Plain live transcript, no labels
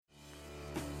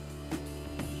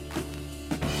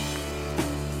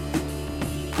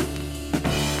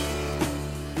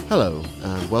Hello,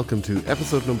 and welcome to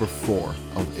episode number 4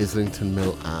 of Islington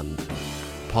Mill and,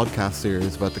 podcast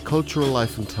series about the cultural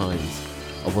life and times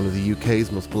of one of the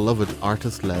UK's most beloved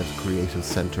artist-led creative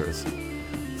centres,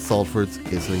 Salford's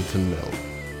Islington Mill.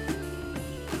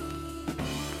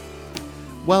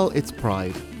 Well, it's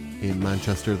Pride in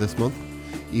Manchester this month,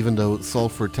 even though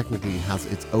Salford technically has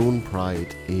its own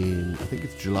Pride in, I think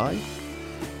it's July.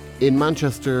 In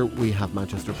Manchester, we have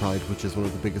Manchester Pride, which is one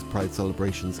of the biggest Pride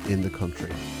celebrations in the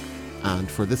country. And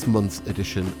for this month's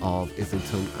edition of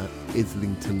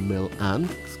Islington Mill and,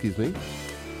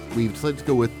 we've decided to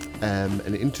go with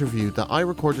an interview that I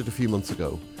recorded a few months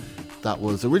ago that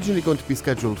was originally going to be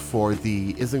scheduled for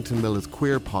the Islington Mill is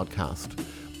Queer podcast,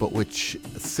 but which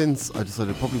since I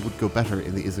decided probably would go better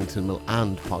in the Islington Mill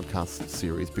and podcast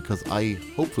series, because I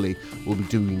hopefully will be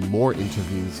doing more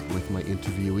interviews with my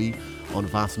interviewee on a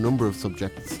vast number of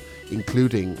subjects,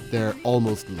 including their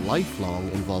almost lifelong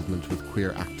involvement with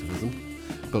queer activism,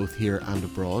 both here and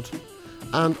abroad,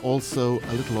 and also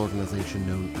a little organisation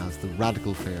known as the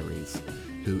Radical Fairies,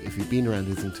 who, if you've been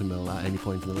around Islington Mill at any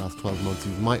point in the last 12 months,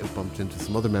 you might have bumped into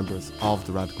some other members of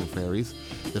the Radical Fairies.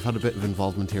 They've had a bit of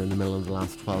involvement here in the mill in the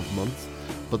last 12 months,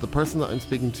 but the person that I'm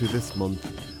speaking to this month,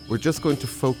 we're just going to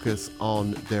focus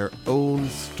on their own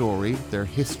story, their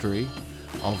history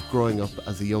of growing up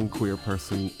as a young queer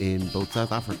person in both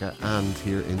South Africa and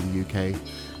here in the UK,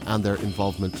 and their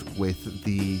involvement with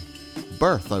the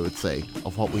birth, I would say,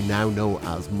 of what we now know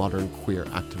as modern queer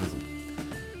activism.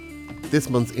 This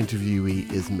month's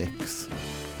interviewee is Mix,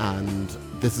 and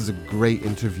this is a great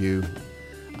interview,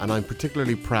 and I'm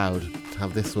particularly proud to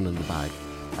have this one in the bag,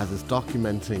 as it's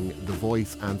documenting the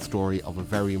voice and story of a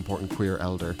very important queer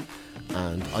elder.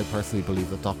 And I personally believe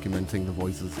that documenting the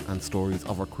voices and stories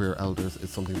of our queer elders is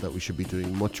something that we should be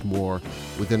doing much more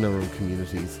within our own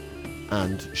communities,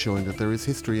 and showing that there is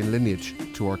history and lineage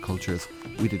to our cultures.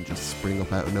 We didn't just spring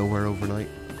up out of nowhere overnight.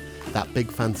 That big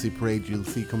fancy parade you'll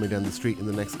see coming down the street in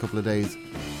the next couple of days,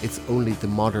 it's only the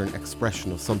modern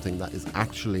expression of something that is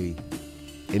actually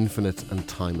infinite and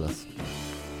timeless.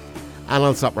 And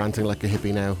I'll stop ranting like a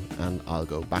hippie now, and I'll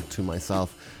go back to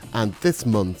myself and this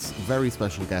month's very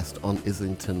special guest on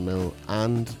Islington Mill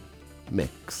and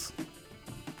Mix.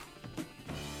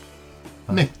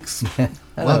 Mix,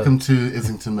 welcome to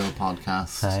Islington Mill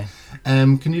podcast. Hi.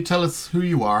 Can you tell us who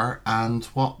you are and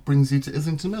what brings you to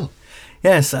Islington Mill?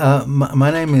 Yes,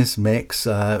 my name is Mix,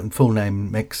 full name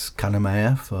Mix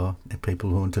Kannemeyer for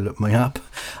people who want to look me up.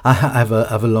 I have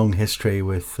a long history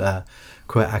with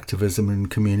queer activism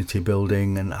and community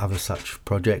building and other such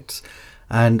projects.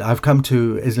 And I've come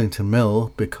to Islington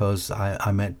Mill because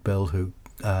I met Bill, who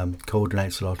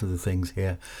coordinates a lot of the things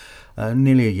here,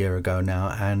 nearly a year ago now.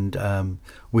 And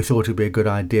we thought it'd be a good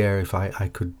idea if I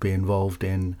could be involved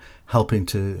in helping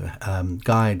to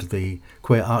guide the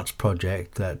Queer Arts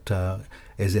project that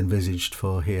is envisaged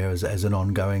for here as an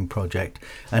ongoing project,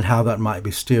 and how that might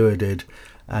be stewarded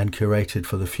and curated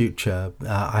for the future.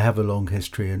 I have a long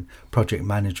history in project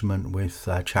management with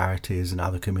charities and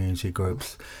other community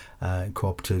groups,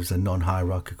 cooperatives and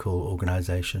non-hierarchical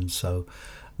organisations. So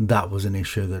that was an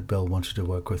issue that Bill wanted to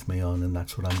work with me on, and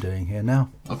that's what I'm doing here now.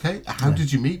 Okay, how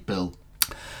did you meet Bill?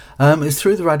 It's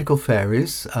through the Radical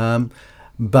Fairies,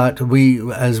 but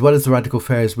we, as well as the Radical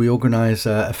Fairies, we organise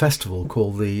a festival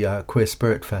called the Queer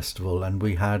Spirit Festival, and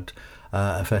we had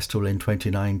a festival in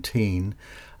 2019.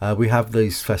 We have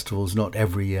these festivals not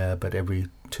every year, but every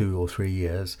 2 or 3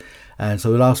 years. And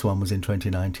so the last one was in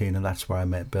 2019, and that's where I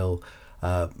met Bill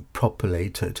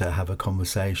properly to have a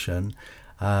conversation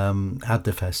at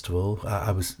the festival.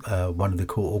 I was one of the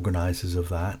co-organisers of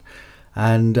that.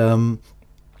 And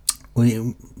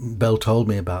Bill told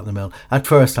me about the mill. At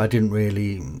first, I didn't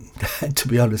really, to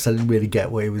be honest, I didn't really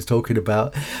get what he was talking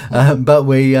about. But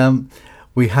we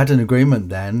had an agreement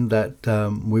then that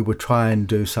we would try and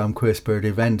do some queer spirit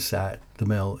events at the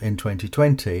mill in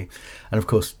 2020. And of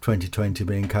course, 2020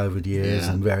 being COVID years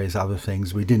and various other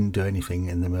things, we didn't do anything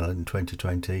in the mill in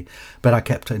 2020. But I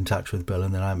kept in touch with Bill,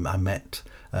 and then I met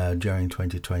during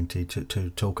 2020 to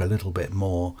talk a little bit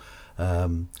more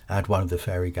at one of the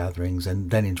fairy gatherings. And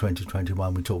then in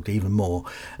 2021 we talked even more,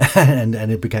 and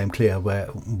it became clear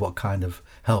what kind of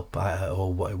help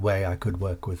or what way I could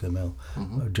work with the mill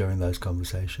during those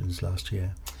conversations last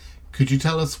year. Could you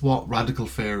tell us what Radical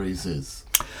Fairies is?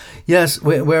 Yes,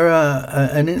 we're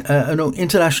an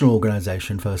international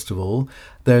organisation, first of all.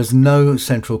 There's no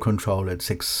central control.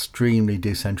 It's extremely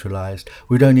decentralised.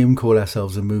 We don't even call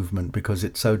ourselves a movement because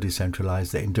it's so decentralised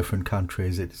that in different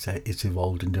countries it's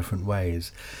evolved in different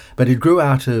ways. But it grew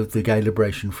out of the Gay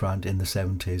Liberation Front in the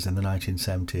 70s and the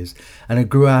 1970s, and it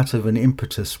grew out of an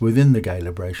impetus within the Gay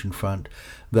Liberation Front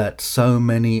that so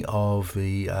many of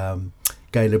the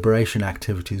gay liberation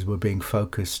activities were being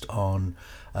focused on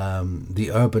the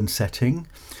urban setting.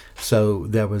 So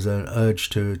there was an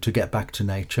urge to get back to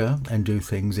nature and do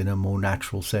things in a more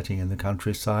natural setting in the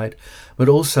countryside, but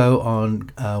also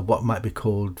on what might be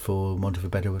called, for want of a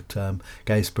better term,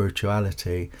 gay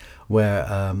spirituality,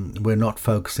 where we're not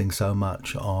focusing so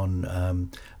much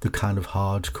on the kind of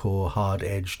hardcore,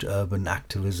 hard-edged urban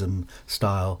activism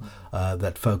style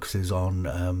that focuses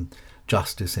on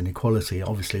justice and equality.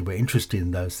 Obviously, we're interested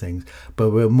in those things, but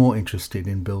we're more interested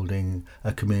in building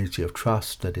a community of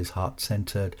trust that is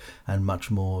heart-centered and much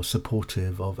more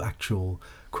supportive of actual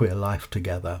queer life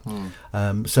together.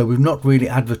 So we've not really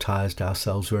advertised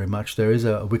ourselves very much. There is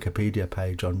a Wikipedia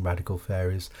page on Radical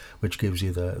Fairies which gives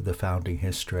you the founding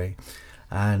history,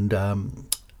 and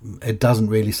it doesn't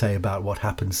really say about what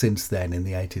happened since then in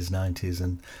the 80s, 90s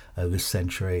and this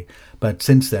century. But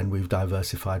since then we've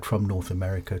diversified from North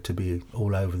America to be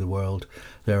all over the world.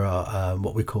 There are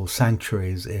what we call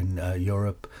sanctuaries in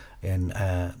Europe, in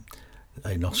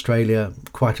Australia,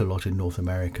 quite a lot in North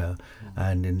America,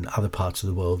 and in other parts of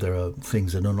the world there are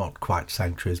things that are not quite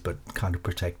sanctuaries but kind of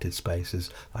protected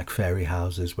spaces like fairy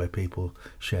houses where people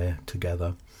share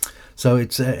together. So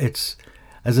it's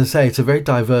as I say, it's a very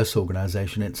diverse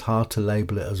organisation. It's hard to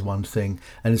label it as one thing,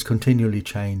 and it's continually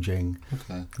changing.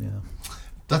 Okay. Yeah.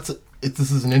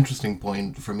 This is an interesting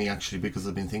point for me, actually, because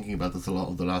I've been thinking about this a lot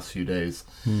over the last few days.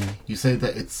 You say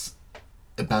that it's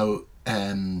about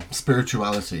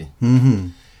spirituality. Mm-hmm.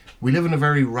 We live in a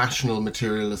very rational,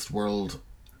 materialist world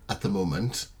at the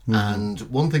moment, and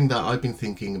one thing that I've been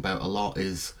thinking about a lot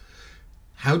is,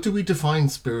 how do we define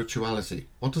spirituality?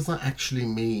 What does that actually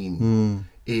mean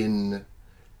in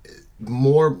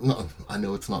more, I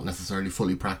know it's not necessarily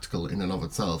fully practical in and of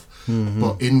itself,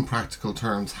 but in practical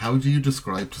terms, how do you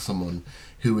describe to someone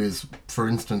who is, for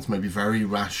instance, maybe very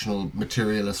rational,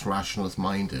 materialist, rationalist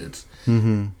minded,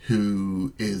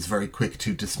 who is very quick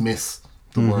to dismiss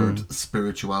the word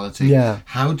spirituality? Yeah.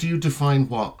 How do you define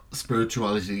what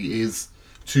spirituality is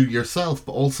to yourself,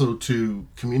 but also to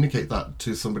communicate that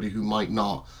to somebody who might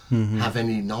not have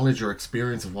any knowledge or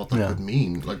experience of what that could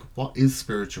mean? Like, what is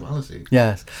spirituality?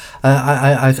 Yes,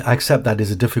 I accept that is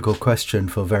a difficult question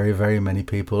for very, very many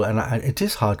people, and it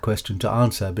is a hard question to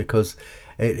answer because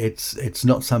it's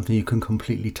not something you can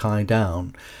completely tie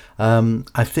down.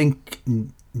 I think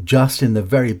just in the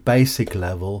very basic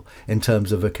level, in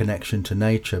terms of a connection to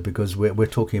nature, because we're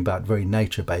talking about very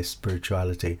nature-based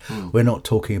spirituality. We're not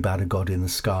talking about a God in the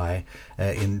sky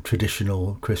in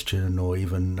traditional Christian or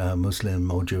even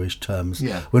Muslim or Jewish terms.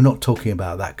 We're not talking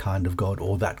about that kind of God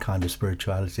or that kind of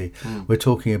spirituality. We're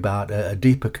talking about a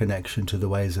deeper connection to the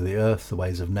ways of the earth, the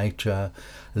ways of nature,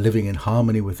 living in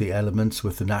harmony with the elements,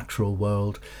 with the natural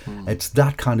world. It's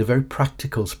that kind of very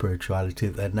practical spirituality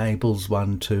that enables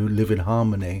one to live in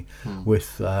harmony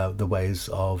with the ways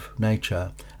of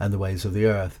nature and the ways of the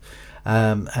earth.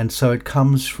 And so it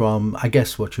comes from, I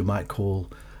guess, what you might call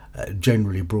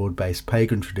generally broad-based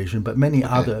pagan tradition, but many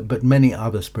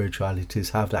other spiritualities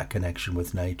have that connection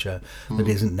with nature that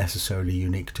isn't necessarily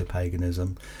unique to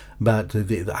paganism. But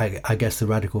I guess the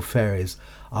Radical Fairies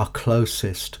are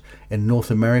closest. In North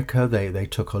America, they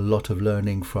took a lot of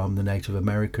learning from the Native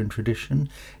American tradition.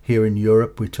 Here in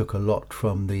Europe, we took a lot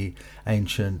from the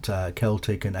ancient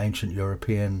Celtic and ancient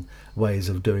European ways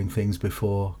of doing things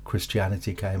before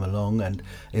Christianity came along and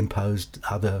imposed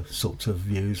other sorts of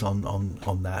views on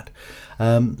that.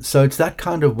 So it's that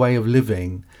kind of way of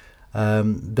living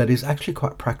that is actually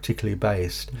quite practically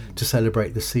based, to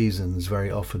celebrate the seasons,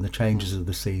 very often the changes of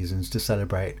the seasons, to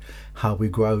celebrate how we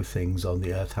grow things on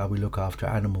the earth, how we look after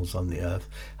animals on the earth,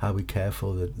 how we care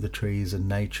for the trees and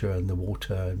nature and the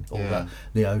water and all that,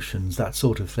 the oceans, that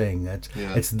sort of thing.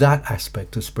 It's that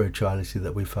aspect of spirituality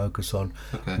that we focus on,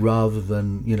 rather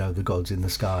than, the gods in the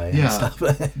sky and stuff.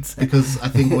 Because I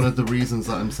think one of the reasons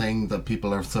that I'm saying that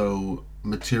people are so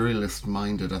materialist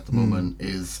minded at the moment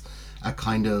is a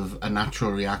kind of a natural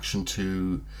reaction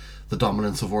to the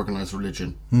dominance of organized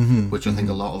religion, which I think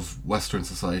a lot of Western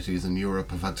societies in Europe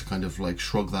have had to kind of like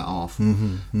shrug that off.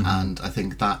 And I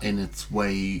think that in its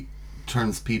way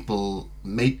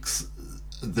makes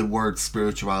the word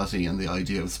spirituality and the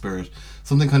idea of spirit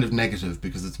something kind of negative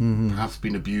because it's perhaps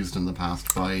been abused in the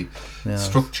past by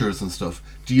structures and stuff.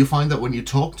 Do you find that when you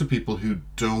talk to people who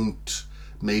don't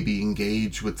maybe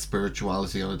engage with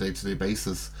spirituality on a day-to-day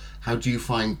basis, how do you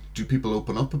find, do people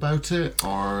open up about it,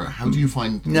 or how do you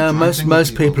find... No,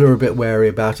 most people are a bit wary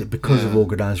about it because of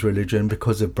organised religion,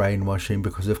 because of brainwashing,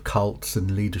 because of cults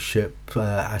and leadership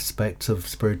aspects of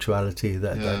spirituality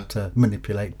that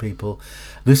manipulate people.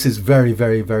 This is very,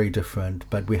 very, very different,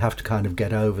 but we have to kind of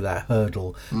get over that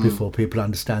hurdle before people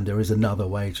understand there is another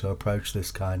way to approach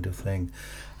this kind of thing.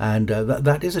 And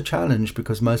that is a challenge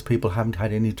because most people haven't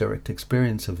had any direct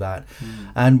experience of that.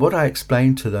 And what I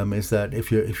explain to them is that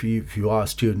if you are a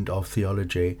student of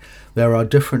theology, there are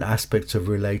different aspects of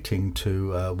relating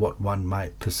to what one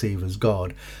might perceive as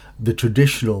God. The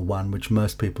traditional one, which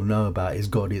most people know about, is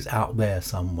God is out there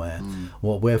somewhere.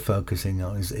 What we're focusing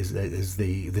on is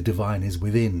the divine is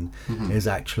within, is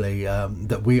actually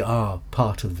that we are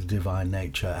part of the divine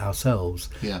nature ourselves.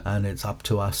 And it's up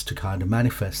to us to kind of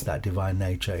manifest that divine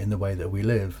nature in the way that we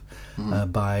live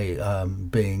by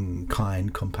being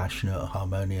kind, compassionate,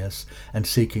 harmonious, and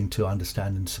seeking to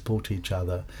understand and support each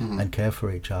other and care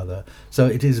for each other. So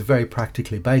it is very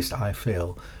practically based, I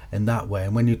feel, in that way.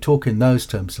 And when you talk in those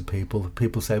terms to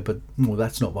people say, but well,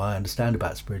 that's not what I understand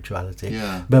about spirituality.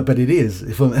 But it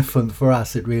is. For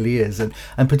us, it really is. And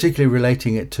particularly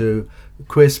relating it to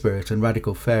Queer Spirit and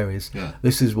Radical Fairies,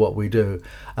 this is what we do.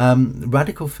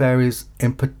 Radical Fairies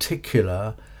in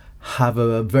particular have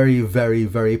a very, very,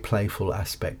 very playful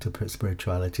aspect of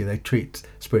spirituality. They treat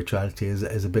spirituality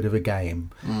as a bit of a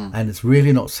game, and it's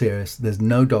really not serious. There's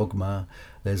no dogma.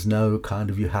 There's no kind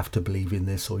of you have to believe in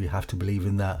this or you have to believe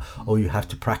in that or you have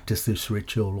to practice this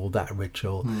ritual or that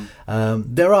ritual.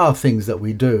 There are things that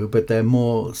we do, but they're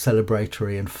more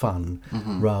celebratory and fun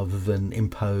rather than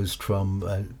imposed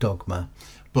from dogma.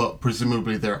 But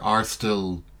presumably there are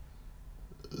still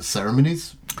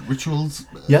ceremonies, rituals,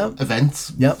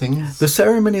 events, things? The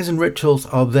ceremonies and rituals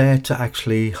are there to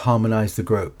actually harmonise the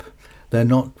group. They're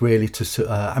not really to...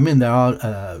 they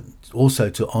are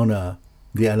also to honour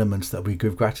the elements that we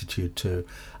give gratitude to.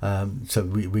 So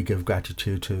we give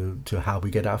gratitude to how we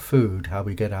get our food, how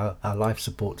we get our life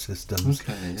support systems.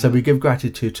 So we give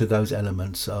gratitude to those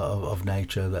elements of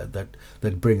nature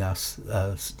that bring us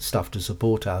stuff to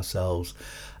support ourselves.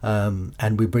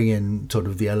 And we bring in sort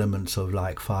of the elements of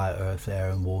like fire, earth, air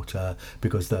and water,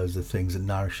 because those are things that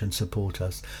nourish and support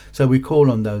us. So we call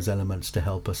on those elements to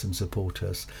help us and support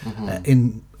us.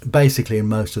 In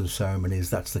most of the ceremonies,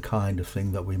 that's the kind of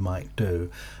thing that we might do.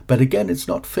 But again, it's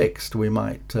not fixed. We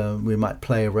might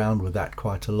play around with that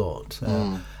quite a lot.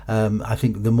 I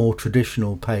think the more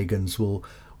traditional pagans will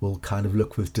kind of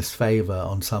look with disfavour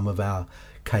on some of our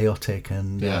chaotic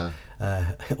and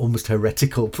almost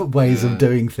heretical ways of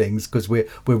doing things, because we're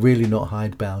really not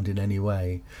hidebound in any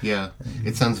way.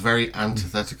 It sounds very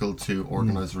antithetical to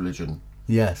organised religion.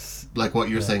 Yes, like what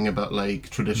you're saying about like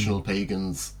traditional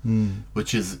pagans,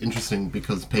 which is interesting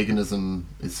because paganism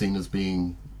is seen as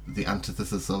being the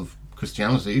antithesis of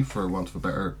Christianity, for want of a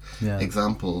better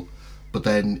example. But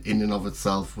then, in and of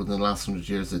itself, within the last 100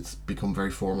 years, it's become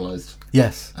very formalised.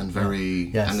 Yes. And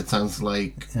very... And it sounds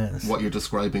like what you're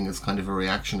describing is kind of a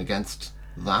reaction against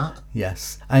that.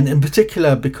 Yes. And in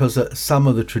particular, because some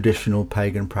of the traditional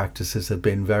pagan practices have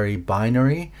been very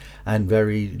binary and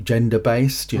very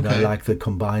gender-based, you know, like the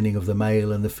combining of the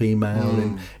male and the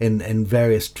female in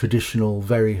various traditional,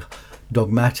 very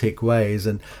dogmatic ways,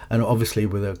 and obviously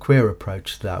with a queer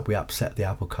approach to that, we upset the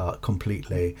apple cart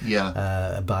completely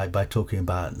by talking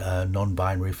about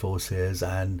non-binary forces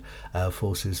and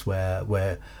forces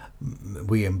where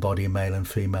we embody male and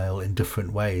female in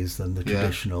different ways than the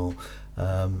traditional,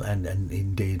 and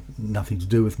indeed nothing to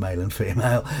do with male and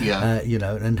female,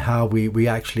 and how we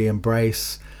actually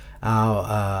embrace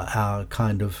our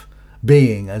kind of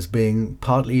being as being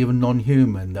partly even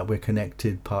non-human, that we're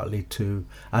connected partly to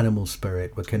animal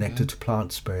spirit, we're connected to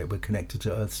plant spirit, we're connected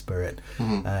to earth spirit,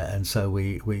 and so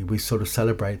we sort of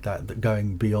celebrate that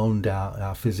going beyond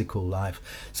our physical life.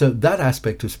 So that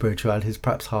aspect of spirituality is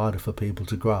perhaps harder for people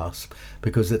to grasp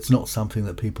because it's not something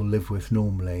that people live with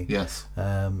normally.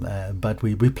 But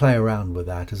we play around with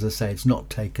that. As I say, it's not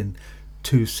taken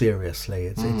too seriously.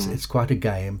 It's quite a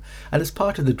game, and it's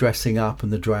part of the dressing up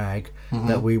and the drag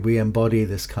that we embody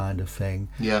this kind of thing.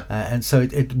 And so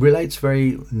it relates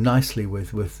very nicely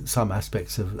with some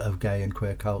aspects of gay and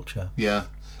queer culture.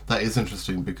 That is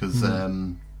interesting because I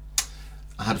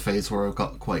had a phase where I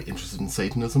got quite interested in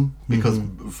Satanism because,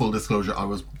 full disclosure, I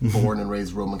was born and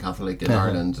raised Roman Catholic in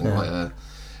Ireland, and quite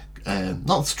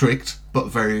not strict, but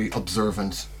very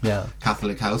observant Yeah.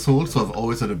 Catholic household. So I've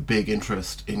always had a big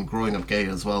interest in growing up gay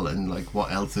as well, and like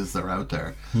what else is there out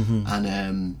there.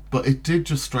 And but it did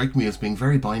just strike me as being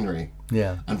very binary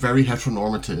Yeah. and very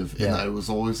heteronormative in Yeah. that it was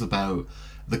always about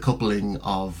the coupling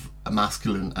of a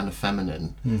masculine and a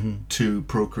feminine to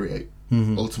procreate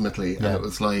ultimately. And it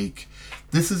was like,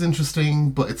 this is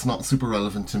interesting, but it's not super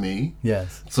relevant to me.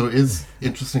 Yes. So it is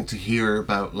interesting to hear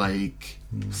about like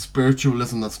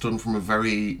spiritualism that's done from a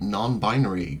very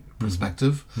non-binary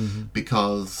perspective,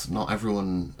 because not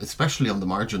everyone, especially on the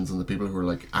margins and the people who are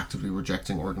like actively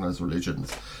rejecting organized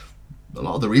religions, a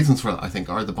lot of the reasons for that, I think,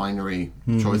 are the binary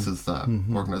choices that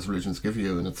organized religions give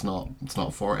you, and it's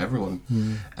not for everyone.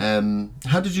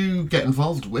 How did you get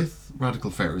involved with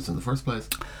Radical Fairies in the first place?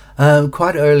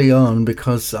 Quite early on,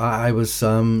 because I was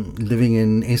living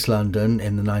in East London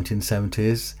in the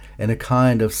 1970s in a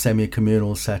kind of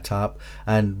semi-communal setup,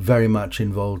 and very much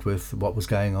involved with what was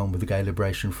going on with the Gay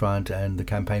Liberation Front and the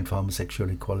campaign for homosexual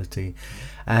equality.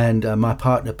 And my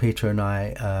partner Peter and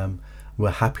I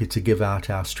were happy to give out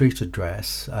our street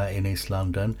address in East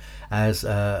London as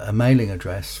a mailing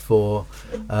address for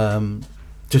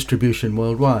distribution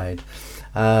worldwide,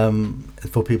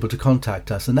 for people to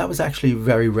contact us. And that was actually a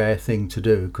very rare thing to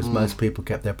do, because most people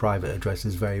kept their private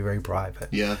addresses very, very private.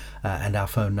 Yeah. And our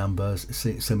phone numbers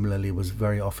similarly was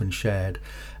very often shared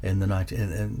in the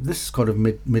this is kind of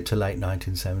mid to late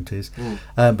 1970s,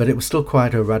 but it was still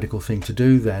quite a radical thing to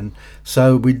do then.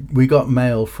 So we got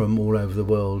mail from all over the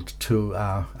world to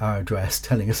our address,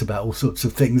 telling us about all sorts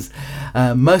of things,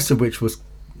 most of which was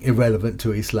irrelevant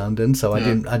to East London, so I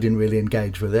didn't really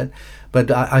engage with it. But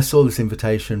I saw this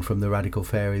invitation from the Radical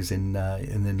Fairies in the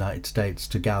United States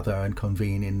to gather and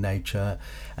convene in nature,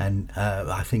 and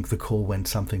I think the call went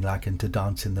something like, and to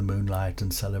dance in the moonlight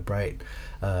and celebrate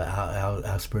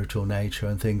our spiritual nature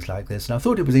and things like this. And I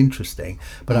thought it was interesting,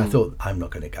 but I thought, I'm not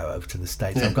going to go over to the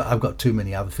States. I've got too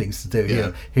many other things to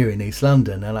do here in East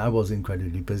London, and I was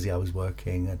incredibly busy. I was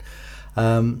working,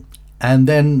 and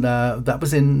then that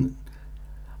was in.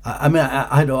 I mean,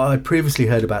 I'd previously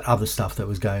heard about other stuff that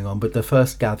was going on, but the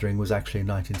first gathering was actually in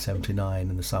 1979,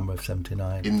 in the summer of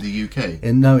 79. In the UK?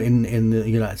 In the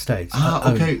United States.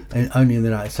 Okay. Only in the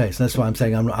United States. That's why I'm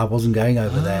saying I wasn't going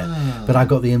over there, but I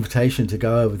got the invitation to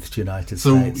go over to the United States.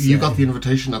 So you got the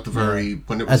invitation at the very,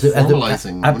 when it was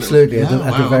formalising? Absolutely,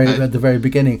 at the very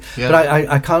beginning. Yeah. But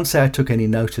I can't say I took any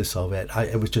notice of it.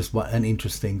 It was just an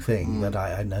interesting thing that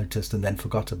I noticed and then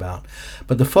forgot about.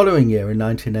 But the following year, in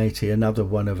 1980, another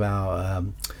one of our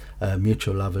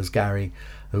mutual lovers, Gary,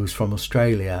 who was from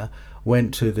Australia,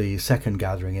 went to the second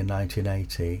gathering in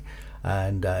 1980,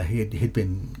 and he'd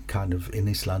been kind of in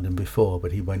East London before,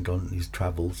 but he went on his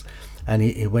travels, and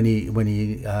when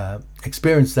he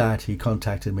experienced that, he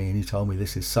contacted me and he told me,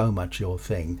 this is so much your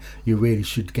thing, you really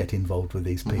should get involved with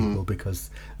these people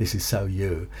because this is so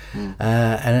you.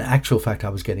 And in actual fact, I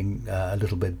was getting a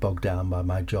little bit bogged down by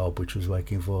my job, which was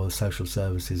working for social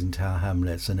services in Tower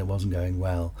Hamlets, and it wasn't going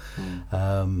well.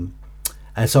 And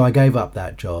so I gave up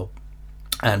that job,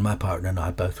 and my partner and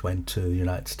I both went to the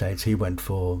United States. He went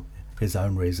for his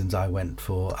own reasons, I went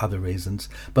for other reasons,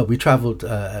 but we travelled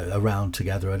around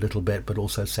together a little bit, but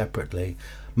also separately,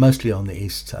 mostly on the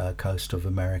east coast of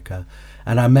America.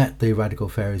 And I met the Radical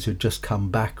Fairies who'd just come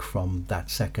back from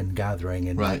that second gathering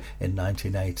in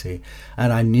 1980,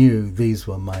 and I knew these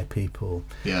were my people.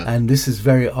 And this is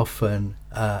very often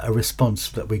a response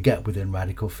that we get within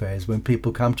Radical Fairies. When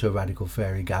people come to a Radical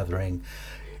Fairy gathering,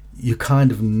 you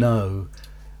kind of know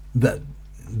that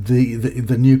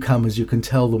the newcomers, you can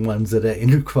tell the ones that are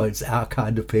in quotes our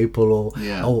kind of people, or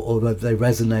that they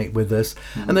resonate with us.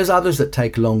 And there's others that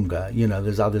take longer,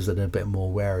 there's others that are a bit more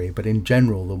wary, but in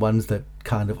general the ones that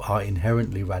kind of are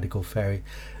inherently Radical Fairy,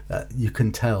 you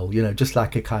can tell, just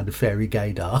like a kind of fairy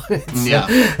gaydar.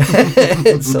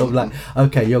 It's sort of like,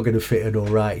 okay, you're going to fit in all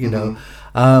right,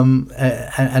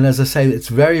 and as I say, it's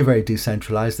very, very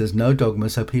decentralized. There's no dogma,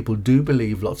 so people do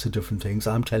believe lots of different things.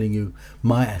 I'm telling you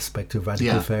my aspect of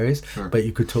Radical Fairies, but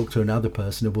you could talk to another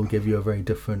person who will give you a very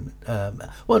different,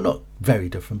 well, not very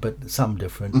different, but some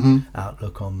different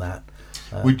outlook on that.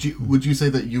 Would you say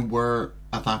that you were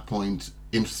at that point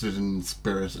interested in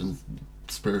spirit and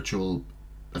spiritual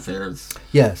affairs?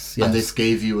 Yes. And this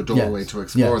gave you a doorway to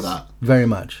explore that? Very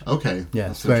much. Okay.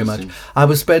 Yes, very much. I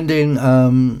was spending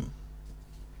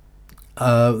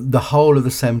the whole of the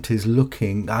 70s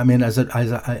looking. I mean, as in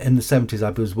the 70s, I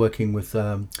was working with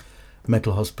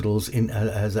mental hospitals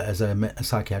as a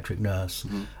psychiatric nurse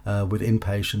with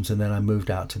inpatients, and then I moved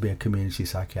out to be a community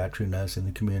psychiatric nurse in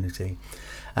the community.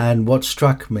 And what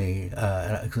struck me,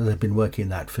 because I've been working in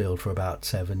that field for about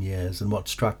 7 years, and what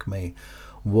struck me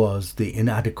was the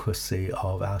inadequacy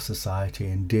of our society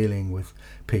in dealing with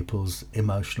people's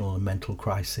emotional and mental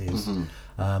crises.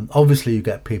 Obviously, you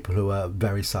get people who are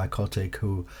very psychotic,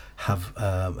 who have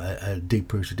a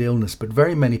deep-rooted illness, but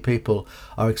very many people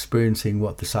are experiencing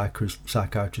what the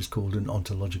psychiatrists called an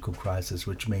ontological crisis,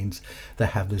 which means they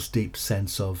have this deep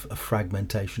sense of a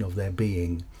fragmentation of their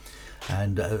being.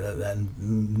 And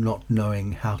not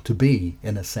knowing how to be,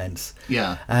 in a sense.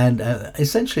 Yeah. And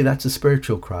essentially that's a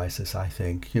spiritual crisis, I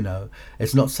think. You know,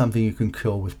 it's not something you can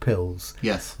cure with pills.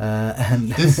 Yes. And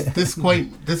this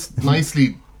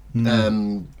nicely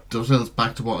dovetails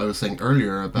back to what I was saying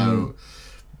earlier about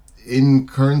in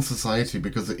current society,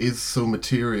 because it is so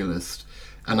materialist,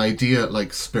 an idea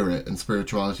like spirit and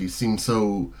spirituality seems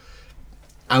so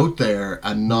out there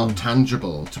and not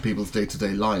tangible to people's day-to-day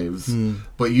lives.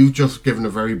 But you've just given a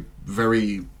very,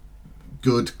 very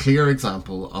good, clear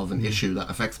example of an issue that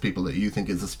affects people that you think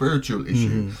is a spiritual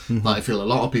issue. That I feel a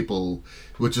lot of people,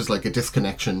 which is like a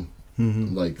disconnection,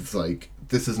 like it's like,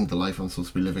 this isn't the life I'm supposed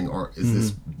to be living, or is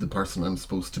this the person I'm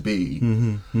supposed to be?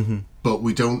 But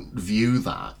we don't view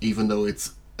that, even though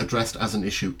it's addressed as an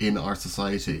issue in our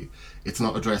society. It's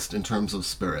not addressed in terms of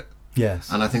spirit.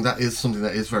 yes. And I think that is something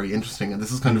that is very interesting. And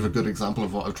this is kind of a good example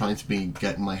of what I'm trying to be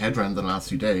getting my head around the last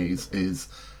few days, is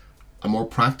a more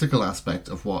practical aspect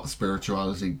of what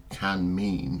spirituality can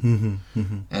mean.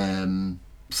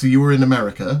 So you were in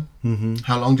America.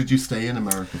 How long did you stay in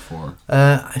America for?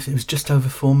 It was just over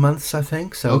 4 months, I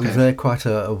think. So I was there quite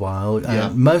a while.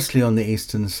 Mostly on the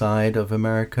eastern side of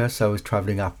America. So I was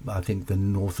travelling up. I think the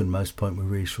northernmost point we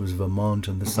reached was Vermont,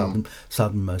 and the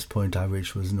southernmost point I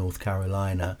reached was North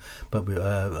Carolina. But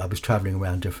I was travelling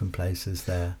around different places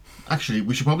there. Actually,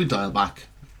 we should probably dial back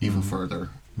even further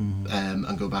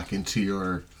and go back into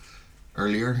your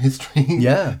earlier history.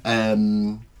 Yeah.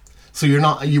 So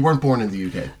you weren't born in the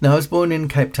UK? No, I was born in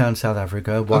Cape Town, South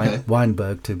Africa,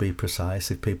 Wynberg to be precise.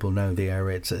 If people know the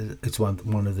area, it's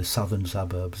one of the southern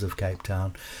suburbs of Cape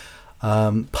Town.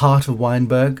 Part of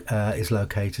Wynberg is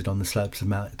located on the slopes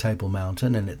of Table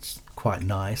Mountain, and it's quite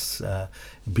nice,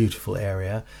 beautiful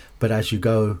area. But as you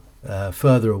go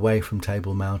further away from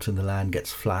Table Mountain, the land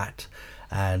gets flat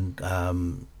and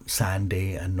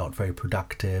sandy and not very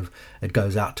productive. It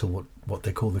goes out to what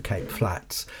they call the Cape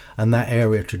Flats, and that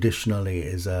area traditionally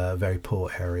is a very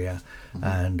poor area,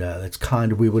 and it's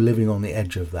we were living on the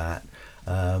edge of that.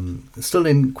 Still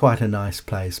in quite a nice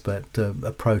place, but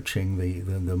approaching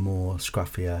the more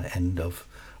scruffier end of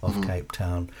Cape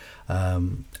Town,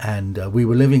 and we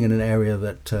were living in an area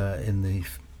that in the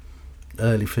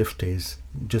early 50s,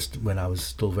 just when I was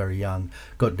still very young,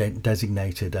 got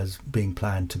designated as being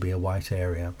planned to be a white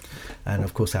area. And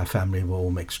of course our family were all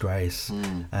mixed race,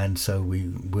 and so we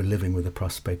were living with the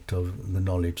prospect of the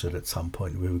knowledge that at some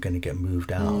point we were going to get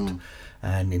moved out.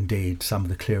 And indeed some of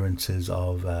the clearances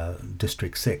of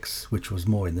District 6, which was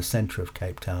more in the centre of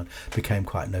Cape Town, became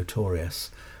quite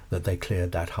notorious, that they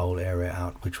cleared that whole area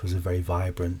out, which was a very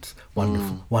vibrant,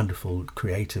 wonderful,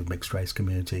 creative mixed-race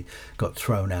community, got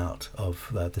thrown out of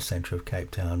the centre of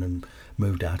Cape Town and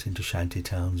moved out into shanty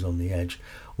towns on the edge,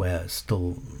 where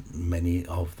still many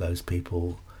of those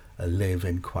people live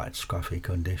in quite scruffy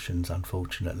conditions,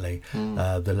 unfortunately.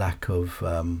 The lack of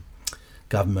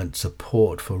government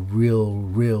support for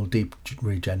real deep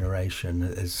regeneration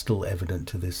is still evident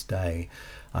to this day.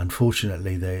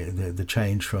 Unfortunately, the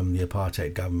change from the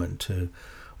apartheid government to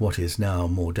what is now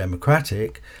more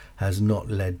democratic has not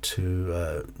led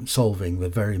to solving the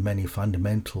very many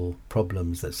fundamental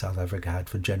problems that South Africa had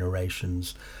for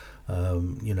generations.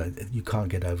 You can't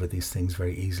get over these things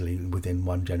very easily within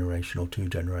one generation or two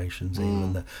generations.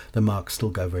 Even the marks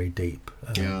still go very deep.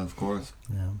 Yeah, of course.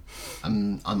 Yeah.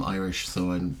 I'm Irish,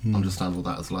 so I understand what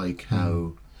that is like.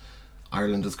 How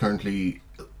Ireland is currently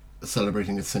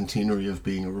celebrating its centenary of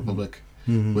being a republic,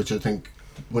 which I think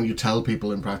when you tell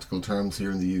people in practical terms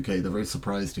here in the UK, they're very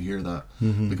surprised to hear that,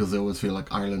 because they always feel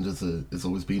like Ireland is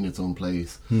always been its own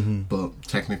place, but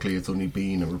technically it's only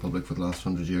been a republic for the last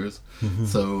 100 years.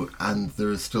 So, and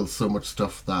there's still so much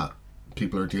stuff that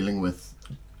people are dealing with,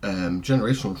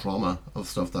 generational trauma of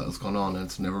stuff that has gone on, and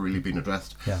it's never really been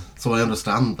addressed. So I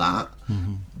understand that.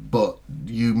 But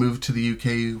you moved to the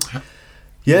UK.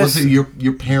 Yes. Was it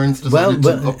your parents decided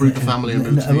to uproot the family and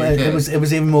move to the UK? It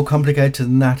was even more complicated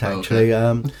than that, actually.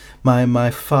 My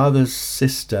father's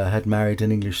sister had married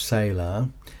an English sailor,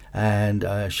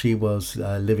 and she was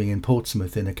living in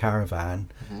Portsmouth in a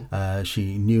caravan.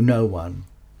 She knew no one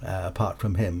apart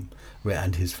from him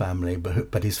and his family,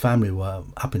 but his family were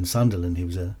up in Sunderland. He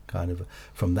was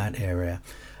from that area.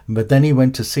 But then he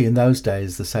went to sea. In those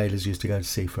days, the sailors used to go to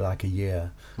sea for like a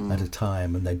year at a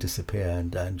time, and they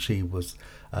disappeared. And she was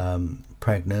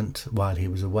pregnant while he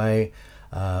was away.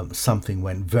 Something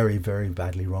went very, very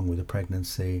badly wrong with the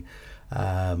pregnancy,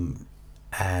 and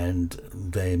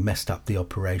they messed up the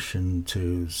operation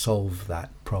to solve that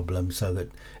problem so that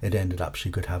it ended up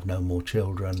she could have no more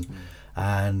children.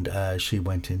 And she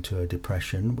went into a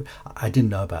depression. I didn't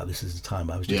know about this at the time.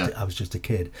 I was just a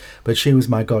kid. But she was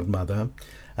my godmother,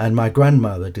 and my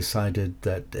grandmother decided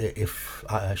that if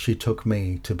she took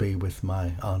me to be with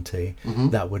my auntie,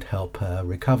 that would help her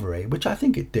recovery, which I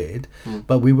think it did.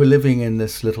 But we were living in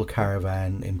this little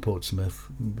caravan in Portsmouth,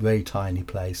 very tiny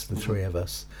place, the three of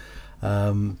us.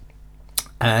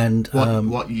 And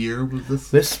what year was this?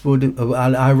 This would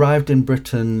I arrived in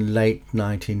Britain late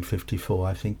 1954.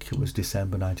 I think it was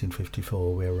December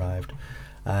 1954 we arrived,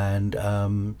 and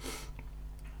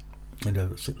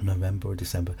was it November or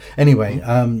December? Anyway,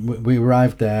 we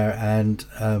arrived there, and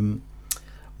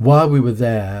while we were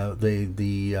there,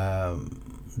 the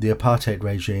apartheid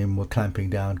regime were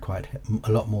clamping down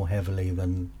a lot more heavily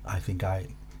than I think I,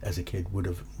 as a kid, would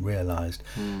have realised,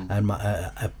 and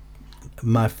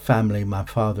my family, my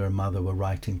father and mother, were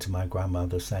writing to my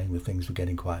grandmother saying that things were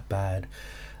getting quite bad.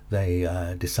 They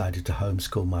decided to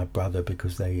homeschool my brother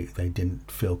because they didn't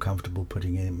feel comfortable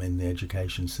putting him in the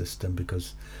education system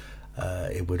because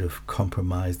it would have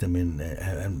compromised them.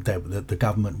 And the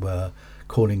government were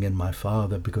calling in my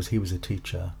father because he was a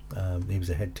teacher. He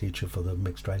was a head teacher for the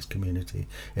mixed race community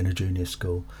in a junior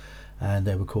school. And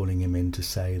they were calling him in to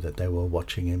say that they were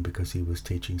watching him because he was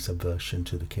teaching subversion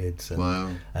to the kids,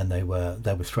 and they were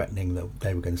threatening that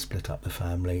they were going to split up the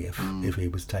family if he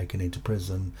was taken into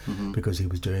prison because he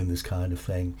was doing this kind of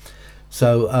thing.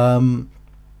 So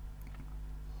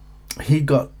he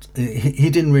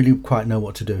didn't really quite know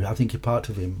what to do. I think part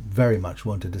of him very much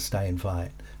wanted to stay and fight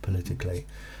politically,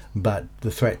 but the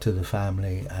threat to the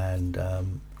family and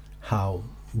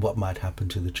what might happen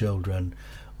to the children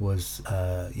was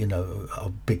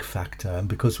a big factor. And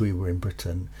because we were in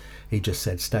Britain, he just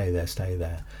said stay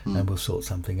there and we'll sort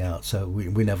something out. So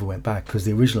we never went back, because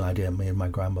the original idea, me and my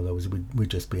grandmother, was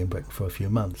we'd just be in Britain for a few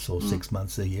months or 6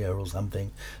 months, a year or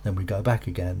something, then we'd go back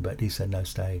again. But he said no,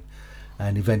 stay.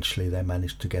 And eventually they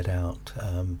managed to get out.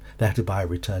 They had to buy a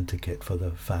return ticket for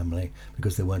the family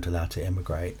because they weren't allowed to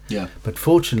emigrate. Yeah. But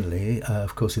fortunately,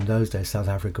 of course, in those days, South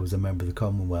Africa was a member of the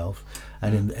Commonwealth.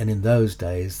 And in those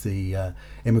days, the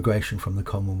immigration from the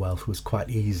Commonwealth was quite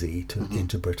easy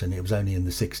into Britain. It was only in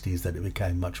the 60s that it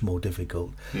became much more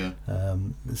difficult. Yeah.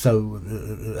 So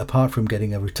apart from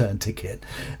getting a return ticket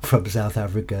from South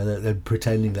Africa, they're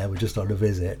pretending they were just on a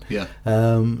visit,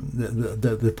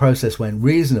 the process went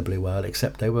reasonably well,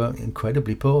 except they were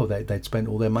incredibly poor. They'd spent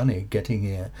all their money getting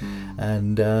here.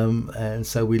 And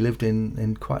so we lived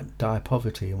in quite dire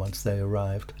poverty once they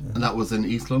arrived. And that was in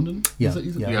East London? Yeah.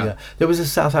 There was a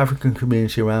South African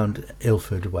community around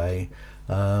Ilford Way,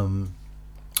 but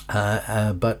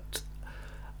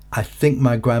I think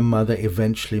my grandmother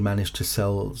eventually managed to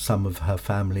sell some of her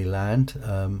family land,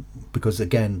 because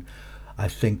again, I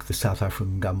think the South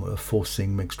African government were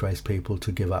forcing mixed race people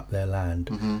to give up their land.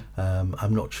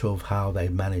 I'm not sure of how they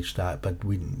managed that, but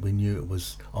we knew it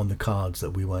was on the cards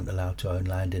that we weren't allowed to own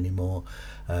land anymore.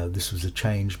 This was a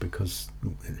change because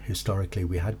historically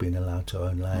we had been allowed to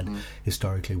own land.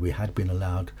 Historically we had been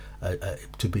allowed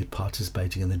to be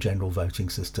participating in the general voting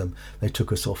system. They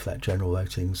took us off that general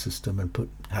voting system and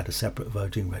had a separate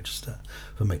voting register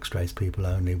for mixed race people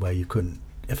only, where you couldn't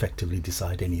effectively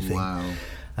decide anything. Wow.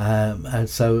 And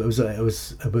so it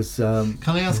was. Can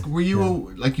I ask, were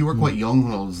you you were quite young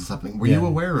when all this was happening? Were you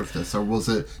aware of this, or was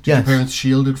it? Did your parents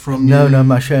shield it from you? No.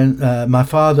 My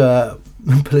father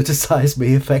politicized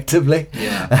me effectively.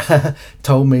 Yeah.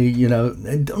 Told me,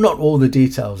 not all the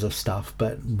details of stuff,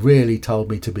 but really told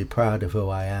me to be proud of who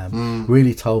I am.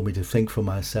 Really told me to think for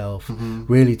myself.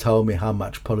 Really told me how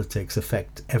much politics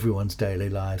affect everyone's daily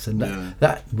lives, and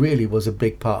that really was a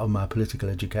big part of my political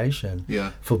education.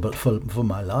 Yeah. For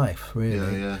my life,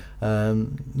 really. Yeah.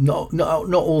 Not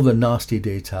all the nasty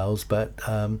details, but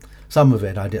some of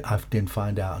it I didn't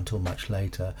find out until much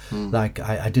later.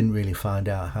 I didn't really find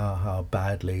out how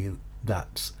badly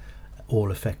that's all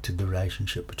affected the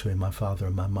relationship between my father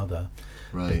and my mother.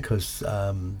 Right. Because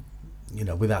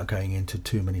without going into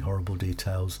too many horrible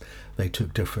details, they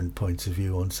took different points of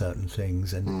view on certain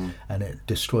things, and it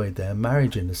destroyed their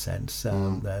marriage in a sense.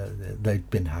 They'd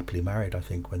been happily married, I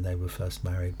think, when they were first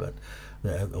married, but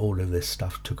all of this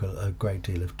stuff took a great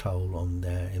deal of toll on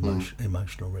their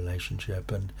emotional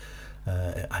relationship, and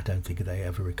I don't think they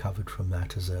ever recovered from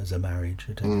that as a marriage,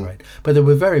 at any rate. But they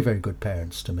were very, very good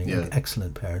parents to me.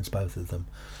 Excellent parents, both of them.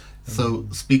 So,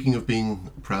 speaking of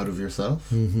being proud of yourself,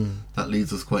 that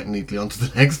leads us quite neatly onto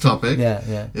the next topic.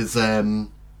 Yeah. Is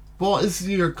what is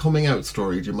your coming out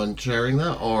story? Do you mind sharing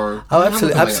that? Or Oh,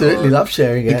 absolutely love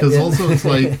sharing it. Because also it's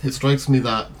like, it strikes me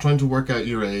that trying to work out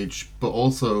your age, but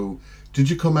also, did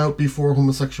you come out before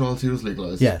homosexuality was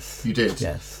legalized? Yes. You did?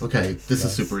 Yes. Okay, Yes, this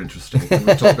yes. is super interesting. Can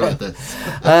we talk about this?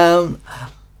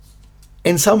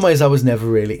 In some ways, I was never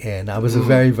really in. I was a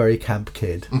very, very camp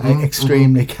kid,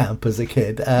 extremely camp as a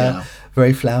kid,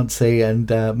 very flouncy, and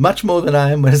much more than I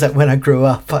am when I grew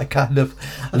up. I kind of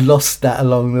lost that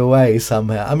along the way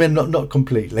somehow. I mean, not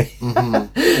completely,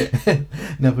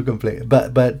 never completely,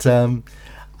 but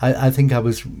I think I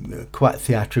was quite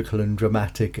theatrical and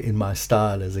dramatic in my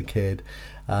style as a kid.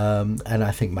 And I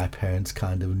think my parents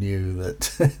kind of knew that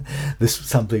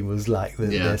something was like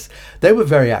this. They were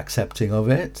very accepting of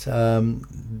it.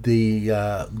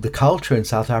 The culture in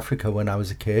South Africa when I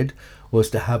was a kid was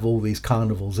to have all these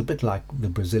carnivals, a bit like the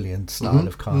Brazilian style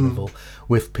of carnival,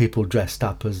 with people dressed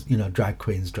up as, drag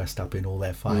queens dressed up in all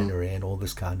their finery and all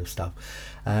this kind of stuff.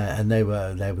 And they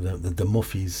were the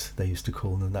muffies, they used to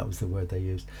call them. That was the word they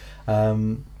used.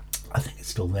 I think it's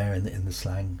still there in the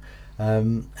slang.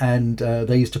 And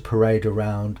they used to parade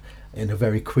around in a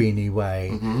very queenie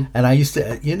way, and I used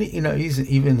to,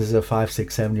 even as a 5,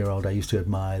 6, 7-year-old, I used to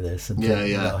admire this and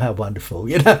think, how wonderful,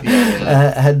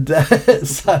 and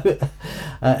so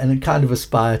and kind of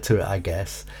aspire to it, I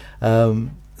guess.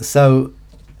 And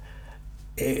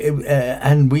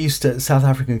we used to, South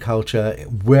African culture,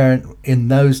 where in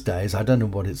those days, I don't know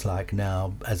what it's like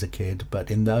now as a kid,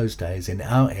 but in those days, in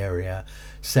our area,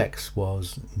 sex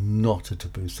was not a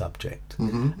taboo subject.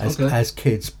 As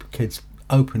kids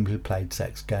openly played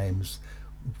sex games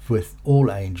with all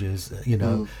ages.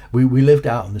 We lived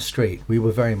out on the street. We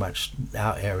were very much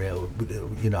our area.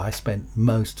 I spent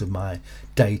most of my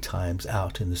daytimes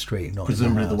out in the street, not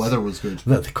presumably in the house. The weather was good.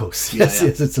 But of course, yes,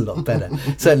 it's a lot better.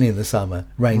 Certainly in the summer,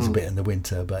 rains a bit in the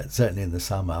winter, but certainly in the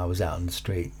summer, I was out on the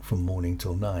street from morning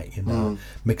till night.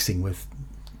 Mixing with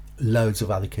loads of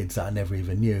other kids that I never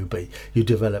even knew, but you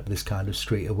develop this kind of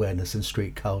street awareness and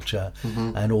street culture,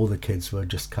 and all the kids were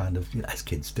just kind of, as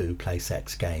kids do, play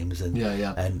sex games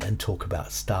and talk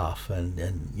about stuff, and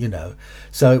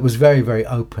so it was very, very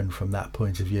open from that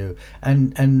point of view,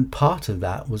 and part of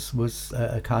that was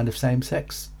a kind of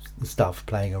same-sex stuff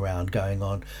playing around, going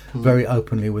on very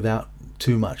openly without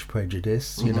too much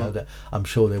prejudice. That I'm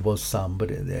sure there was some,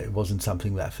 but it wasn't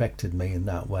something that affected me in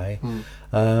that way.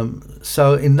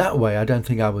 So in that way, I don't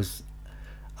think I was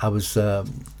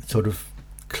sort of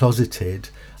closeted.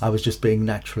 I was just being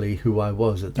naturally who I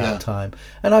was at that time.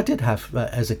 And I did have,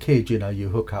 as a kid, you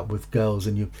hook up with girls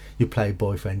and you play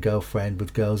boyfriend girlfriend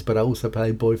with girls, but I also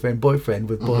played boyfriend boyfriend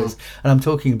with boys. And I'm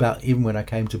talking about even when I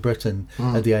came to Britain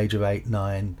at the age of 8,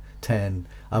 9, 10,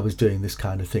 I was doing this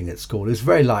kind of thing at school. It was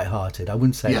very light-hearted. I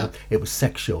wouldn't say it was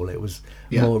sexual. It was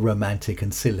more romantic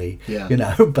and silly,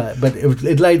 but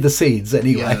it laid the seeds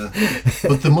anyway.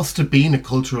 But there must have been a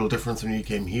cultural difference when you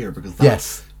came here, because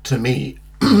that, to me,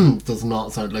 does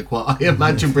not sound like what I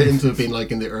imagine Britain to have been like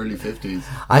in the early 50s.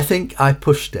 I think I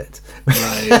pushed it.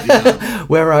 Right, yeah.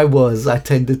 Where I was, I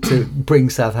tended to bring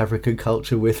South African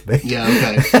culture with me.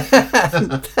 Yeah,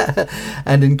 okay.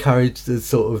 and encourage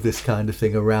sort of this kind of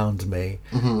thing around me.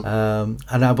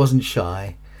 And I wasn't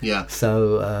shy. Yeah.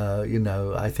 So,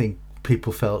 I think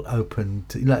people felt open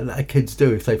to, like kids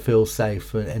do, if they feel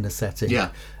safe in a setting. Yeah.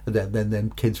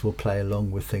 Then kids will play along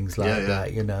with things like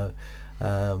that,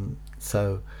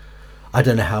 So I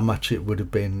don't know how much it would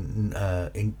have been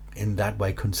in that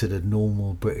way considered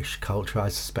normal British culture. I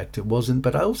suspect it wasn't,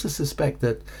 but I also suspect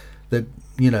that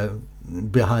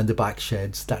behind the back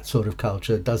sheds, that sort of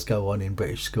culture does go on in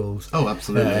British schools. Oh,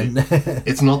 absolutely.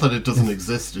 It's not that it doesn't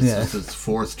exist, it's just it's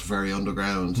forced very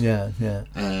underground.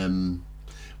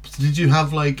 Did you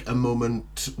have like a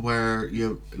moment where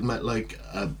you met like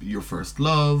your first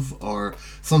love, or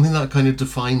something that kind of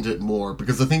defined it more?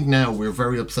 Because I think now we're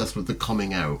very obsessed with the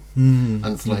coming out, and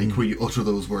it's like where you utter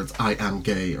those words, I am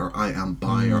gay, or I am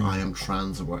bi, or I am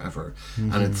trans, or whatever,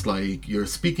 and it's like you're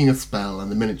speaking a spell,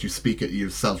 and the minute you speak it,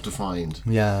 you're self-defined.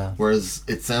 Whereas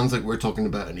it sounds like we're talking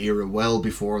about an era well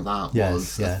before that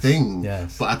was a thing.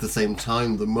 But at the same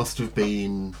time, there must have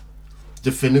been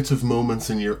definitive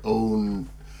moments in your own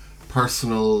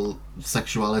personal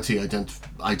sexuality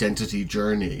identity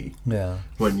journey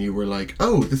when you were like,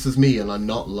 oh, this is me and I'm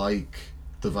not like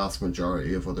the vast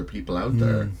majority of other people out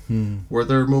there. Were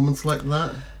there moments like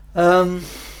that? I'll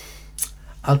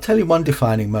tell you one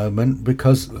defining moment,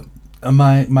 because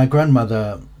my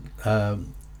grandmother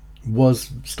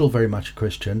was still very much a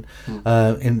Christian,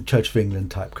 in Church of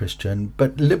England type Christian,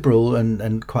 but liberal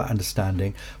and quite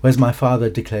understanding, whereas my father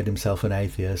declared himself an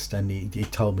atheist, and he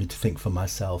told me to think for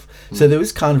myself. So there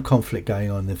was kind of conflict going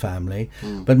on in the family,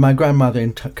 but my grandmother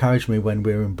encouraged me when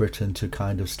we were in Britain to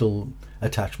kind of still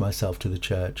attach myself to the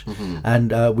church.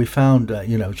 And we found,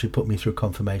 she put me through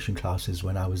confirmation classes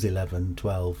when I was 11,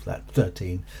 12,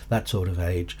 13, that sort of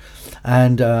age.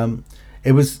 And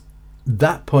it was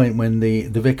that point when the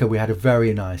vicar, we had a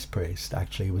very nice priest.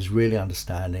 Actually, he was really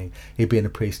understanding. He'd been a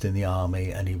priest in the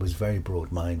army, and he was very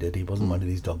broad-minded. He wasn't one of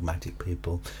these dogmatic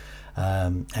people.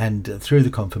 And through the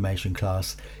confirmation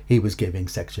class, he was giving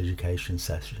sex education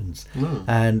sessions.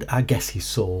 And I guess he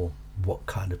saw what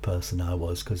kind of person I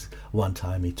was, because one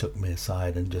time he took me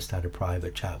aside and just had a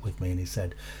private chat with me, and he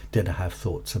said, did I have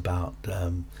thoughts about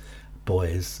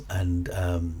boys and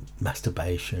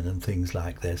masturbation and things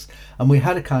like this? And we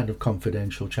had a kind of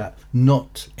confidential chat,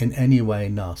 not in any way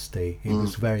nasty. He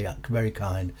was very, very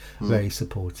kind, very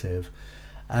supportive,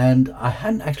 and I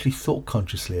hadn't actually thought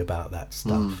consciously about that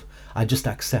stuff. I just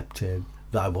accepted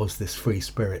that I was this free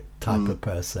spirit type of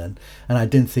person, and I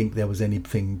didn't think there was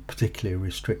anything particularly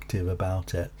restrictive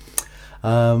about it.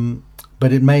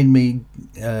 But it made me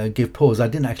give pause. I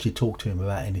didn't actually talk to him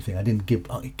about anything. I didn't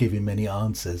give him any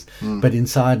answers. But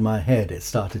inside my head, it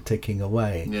started ticking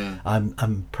away.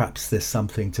 I'm perhaps there's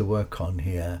something to work on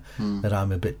here, that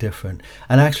I'm a bit different.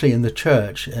 And actually, in the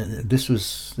church, this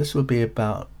would be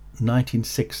about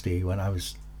 1960, when I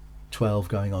was 12,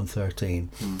 going on 13.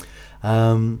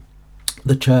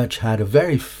 The church had a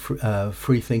very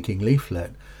free-thinking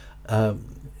leaflet.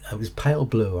 It was pale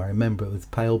blue. I remember it was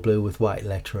pale blue with white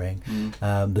lettering.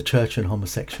 The church and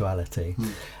homosexuality,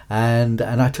 and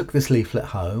I took this leaflet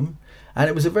home, and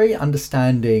it was a very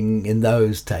understanding, in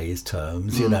those days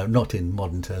terms, not in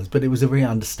modern terms, but it was a very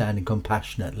understanding,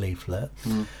 compassionate leaflet.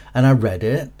 And I read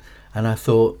it, and I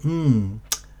thought, and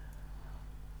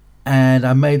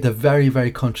I made the very,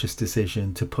 very conscious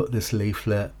decision to put this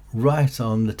leaflet right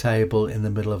on the table in the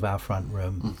middle of our front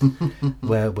room,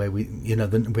 where we,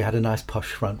 we had a nice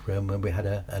posh front room, and we had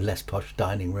a less posh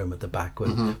dining room at the back,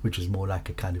 which was more like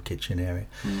a kind of kitchen area.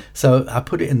 So I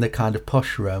put it in the kind of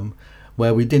posh room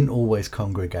where we didn't always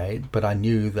congregate, but I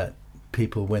knew that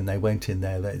people, when they went in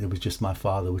there, that it was just my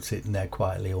father would sit in there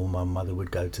quietly, or my mother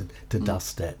would go to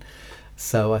dust it.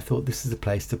 So I thought, this is the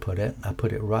place to put it. I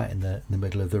put it right in the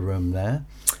middle of the room there,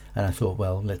 and I thought,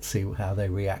 well, let's see how they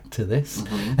react to this.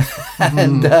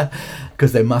 And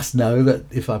because they must know that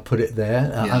if I put it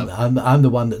there, I'm the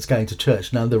one that's going to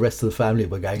church. None of the rest of the family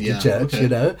were going to church,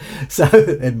 so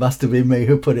it must have been me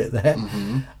who put it there.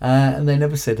 And they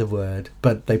never said a word,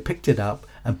 but they picked it up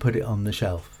and put it on the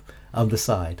shelf on the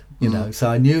side, so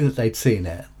I knew that they'd seen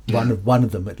it. One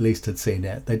of them at least had seen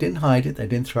it. They didn't hide it, they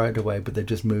didn't throw it away, but they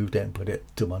just moved it and put it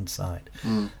to one side.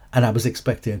 And I was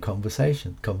expecting a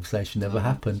conversation. Conversation never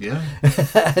happened.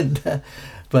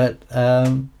 But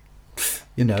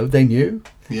they knew.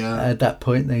 At that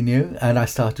point they knew, and I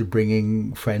started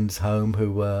bringing friends home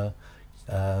who were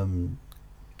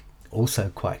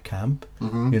also quite camp,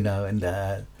 and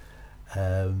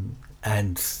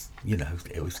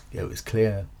it was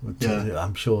clear.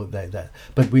 I'm sure that,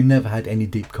 but we never had any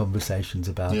deep conversations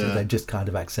about it. They just kind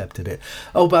of accepted it.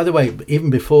 Oh, by the way, even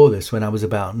before this, when I was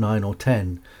about 9 or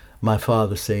 10, my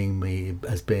father, seeing me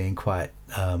as being quite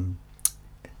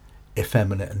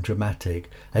effeminate and dramatic,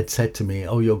 had said to me,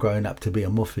 "Oh, you're growing up to be a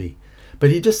muffy." But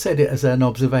he just said it as an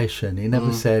observation. He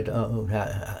never said, "Oh,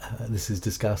 this is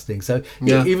disgusting." So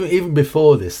even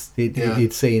before this,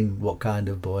 he'd seen what kind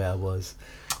of boy I was.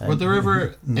 Were there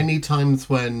ever any times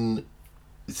when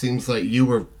it seems like you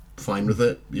were fine with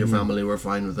it, your family were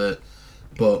fine with it,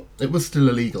 but it was still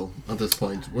illegal at this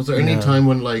point? Was there any time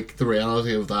when, like, the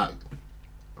reality of that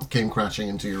came crashing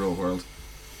into your old world?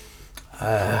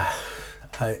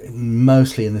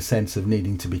 Mostly in the sense of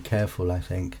needing to be careful, I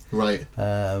think. Right.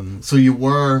 So you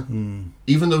were,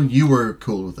 even though you were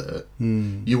cool with it,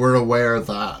 you were aware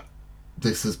that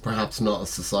this is perhaps not a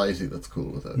society that's cool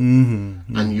with it.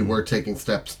 And you were taking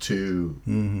steps to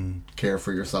care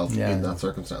for yourself in that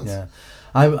circumstance. Yeah.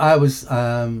 I was,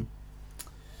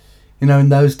 in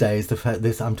those days,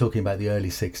 I'm talking about the early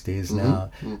 60s now,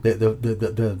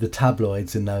 the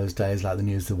tabloids in those days, like the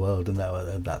News of the World and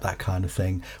that kind of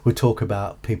thing, would talk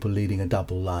about people leading a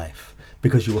double life,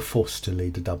 because you were forced to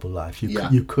lead a double life.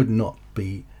 You could not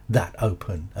be that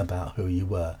open about who you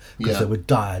were, because there were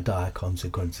dire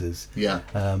consequences.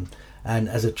 And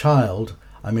as a child,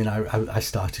 I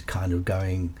started kind of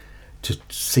going to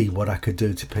see what I could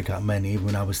do to pick up men, even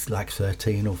when I was like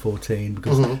 13 or 14,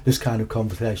 because this kind of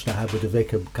conversation I had with the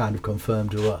vicar kind of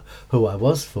confirmed who I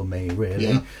was for me, really.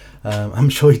 Yeah. I'm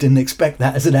sure he didn't expect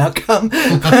that as an outcome,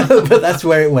 but that's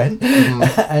where it went.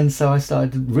 And so I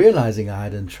started realising I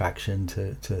had an attraction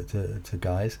to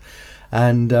guys,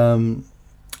 and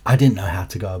I didn't know how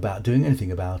to go about doing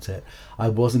anything about it. I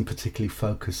wasn't particularly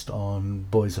focused on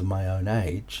boys of my own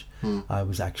age. I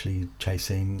was actually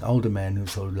chasing older men who were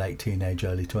sort of late teenage,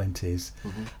 early 20s.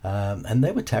 And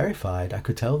they were terrified. I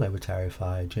could tell they were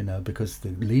terrified, you know, because the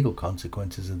legal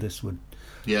consequences of this were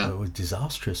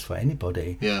disastrous for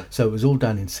anybody. Yeah. So it was all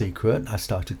done in secret. I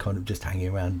started kind of just hanging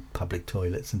around public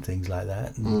toilets and things like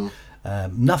that. And,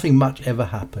 nothing much ever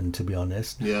happened, to be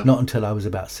honest. Yeah. Not until I was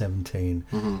about 17.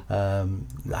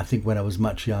 I think when I was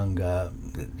much younger,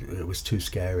 it was too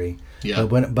scary. Yeah.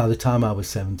 But by the time I was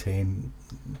 17,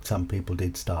 some people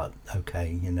did start,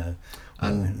 okay, you know.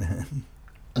 And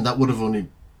that would have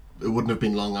it wouldn't have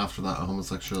been long after that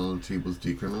homosexuality was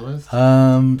decriminalised?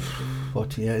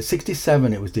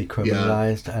 67 it was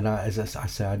decriminalised, and as I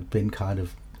say, I'd been kind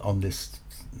of on this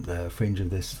fringe of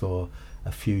this for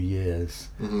a few years.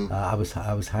 I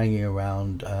was hanging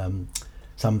around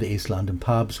some of the East London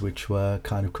pubs, which were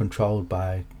kind of controlled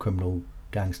by criminal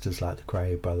gangsters like the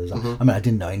Cray brothers. I mean, I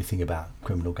didn't know anything about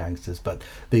criminal gangsters, but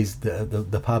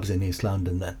the pubs in East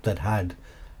London that had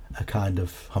a kind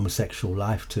of homosexual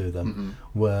life to them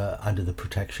were under the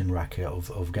protection racket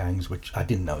of gangs, which I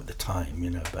didn't know at the time, you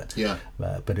know, but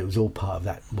it was all part of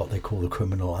that, what they call the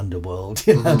criminal underworld,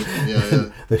 you know.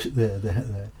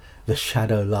 The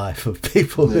shadow life of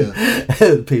people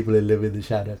people who live in the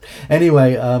shadows.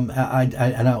 Anyway,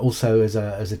 I also as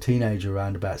a teenager,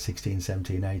 around about 16,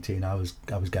 17, 18, I was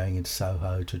going into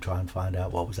Soho to try and find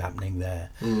out what was happening there,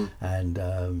 and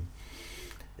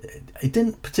it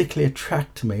didn't particularly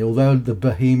attract me, although the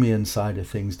bohemian side of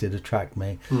things did attract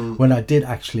me. When I did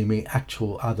actually meet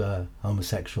actual other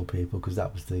homosexual people, because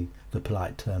that was the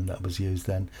polite term that was used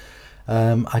then,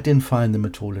 I didn't find them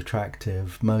at all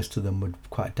attractive. Most of them were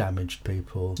quite damaged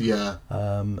people. Yeah.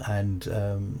 And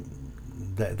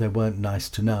they weren't nice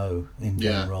to know in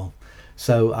general.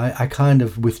 So I kind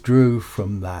of withdrew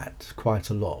from that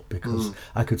quite a lot, because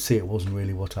I could see it wasn't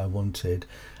really what I wanted,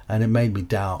 and it made me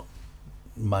doubt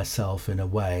myself in a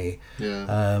way.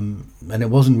 And it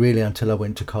wasn't really until I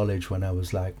went to college, when I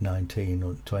was like 19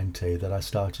 or 20, that I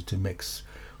started to mix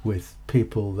with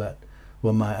people that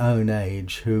were my own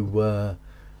age, who were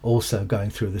also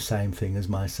going through the same thing as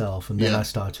myself, and then I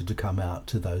started to come out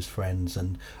to those friends,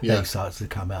 and they started to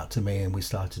come out to me, and we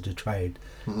started to trade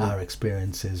our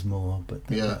experiences more. But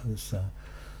that was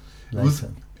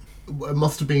later. It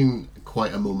must have been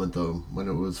quite a moment though when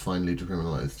it was finally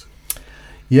decriminalised.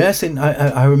 Yes, and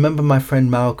I remember my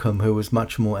friend Malcolm, who was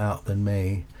much more out than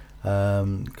me,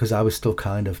 because I was still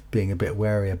kind of being a bit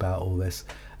wary about all this.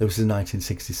 It was in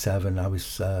 1967. I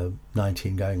was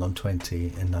 19 going on 20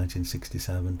 in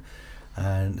 1967.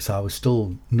 And so I was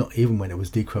still not, even when it was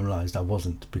decriminalised, I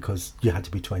wasn't, because you had to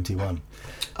be 21.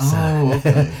 Oh,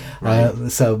 okay. Right.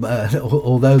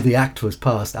 Although the act was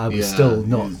passed, I was still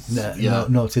not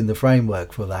in the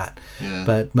framework for that. Yeah.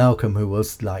 But Malcolm, who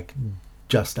was like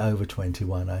just over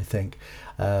 21, I think,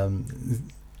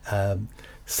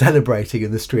 celebrating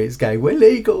in the streets, going, we're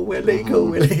legal,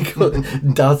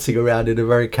 dancing around in a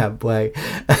very camp way,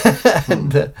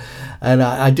 and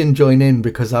I didn't join in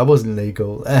because I wasn't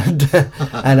legal, and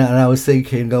I was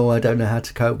thinking, I don't know how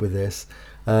to cope with this,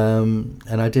 and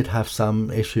I did have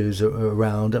some issues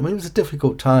around. I mean, it was a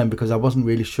difficult time because I wasn't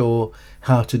really sure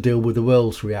how to deal with the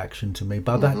world's reaction to me.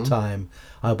 By that time,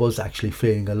 I was actually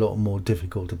feeling a lot more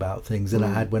difficult about things than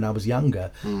I had when I was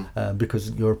younger, because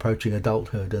you're approaching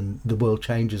adulthood and the world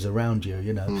changes around you,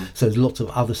 you know. So there's lots of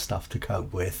other stuff to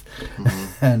cope with,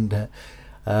 and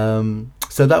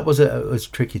so that was a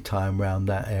tricky time around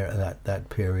that era, that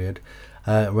period.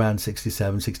 Around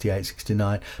 67, 68,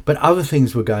 69. But other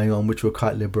things were going on which were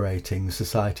quite liberating.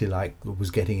 Society was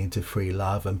getting into free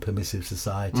love and permissive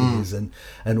societies and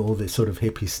all this sort of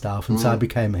hippie stuff. And so I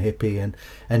became a hippie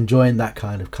and joined that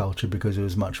kind of culture because it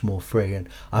was much more free. And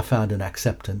I found an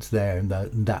acceptance there in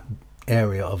that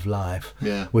area of life,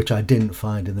 which I didn't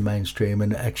find in the mainstream,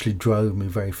 and it actually drove me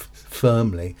very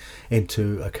firmly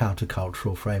into a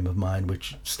countercultural frame of mind,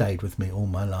 which stayed with me all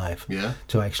my life.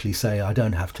 To actually say I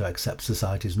don't have to accept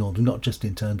society's norms, not just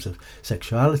in terms of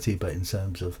sexuality, but in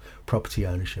terms of property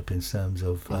ownership, in terms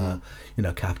of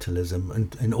capitalism,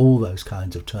 and in all those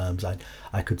kinds of terms.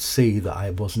 I could see that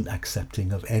I wasn't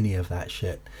accepting of any of that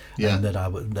shit, and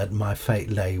that my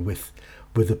fate lay with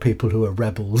the people who are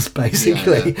rebels,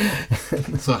 basically.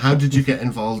 So how did you get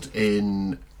involved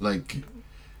in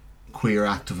queer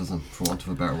activism, for want of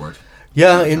a better word.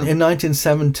 Yeah, in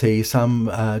 1970,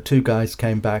 some two guys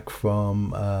came back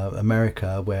from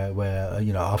America, where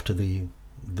after the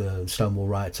Stonewall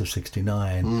riots of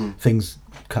 '69, things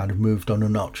kind of moved on a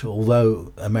notch.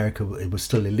 Although America, it was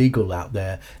still illegal out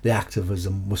there, the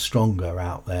activism was stronger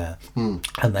out there,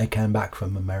 and they came back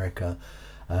from America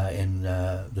in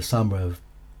the summer of,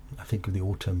 I think the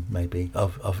autumn maybe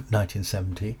of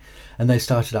 1970, and they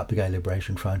started up the Gay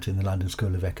Liberation Front in the London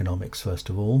School of Economics first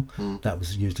of all. That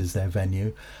was used as their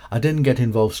venue. I didn't get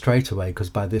involved straight away because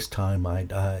by this time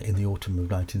in the autumn of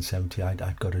 1970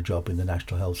 I'd got a job in the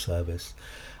National Health Service,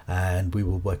 and we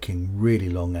were working really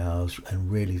long hours, and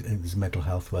really it was mental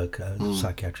health work,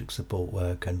 psychiatric support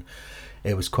work, and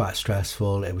it was quite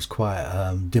stressful. It was quite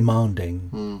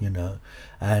demanding,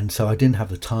 and so I didn't have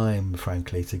the time,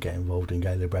 frankly, to get involved in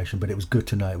gay liberation. But it was good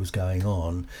to know it was going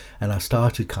on, and I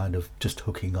started kind of just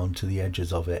hooking onto the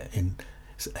edges of it in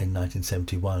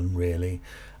 1971, really,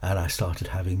 and I started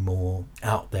having more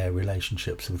out there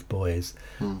relationships with boys.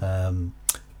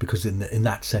 Because in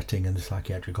that setting, in the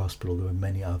psychiatric hospital, there were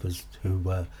many others who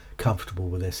were comfortable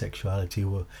with their sexuality,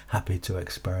 were happy to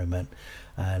experiment,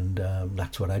 and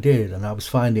that's what I did. And I was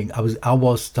finding I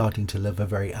was starting to live a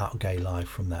very out gay life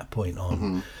from that point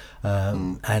on,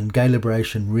 and gay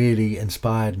liberation really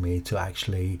inspired me to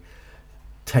actually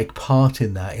take part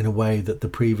in that in a way that the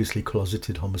previously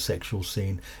closeted homosexual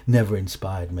scene never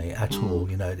inspired me at all.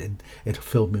 It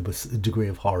filled me with a degree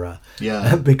of horror,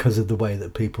 because of the way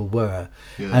that people were.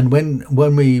 And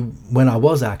when I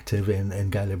was active in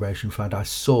Gay Liberation Front, I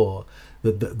saw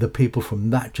that the people from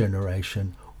that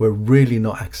generation were really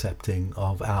not accepting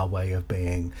of our way of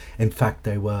being. In fact,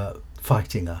 they were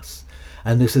fighting us.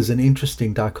 And this is an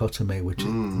interesting dichotomy,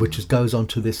 which goes on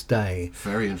to this day.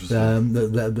 Very interesting.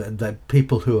 That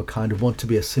people who are kind of want to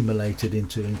be assimilated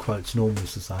into, in quotes, normal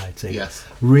society, yes,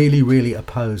 really, really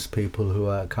oppose people who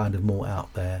are kind of more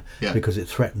out there, yeah, because it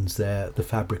threatens the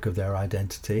fabric of their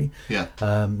identity. Yeah.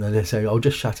 They say, "Oh,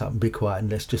 just shut up and be quiet,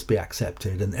 and let's just be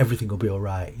accepted, and everything will be all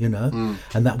right,"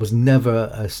 And that was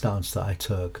never a stance that I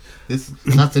took.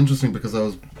 That's interesting, because I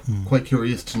was quite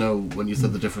curious to know when you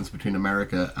said the difference between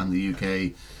America and the UK,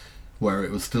 where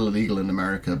it was still illegal in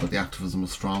America but the activism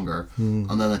was stronger, and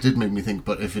then that did make me think,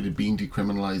 but if it had been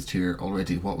decriminalised here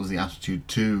already, what was the attitude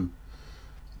to,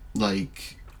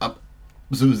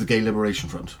 so it was the Gay Liberation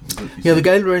Front? The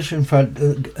Gay Liberation Front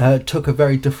took a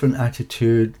very different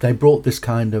attitude. They brought this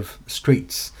kind of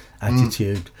streets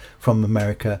attitude from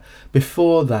America.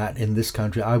 Before that, in this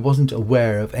country, I wasn't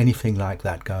aware of anything like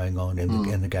that going on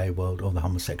in the gay world or the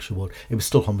homosexual world. It was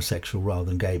still homosexual rather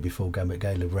than gay before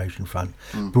Gay Liberation Front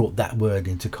brought that word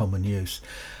into common use.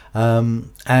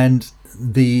 And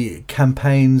the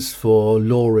campaigns for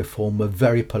law reform were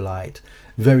very polite,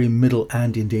 very middle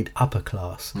and indeed upper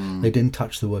class. They didn't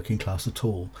touch the working class at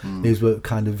all. These were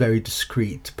kind of very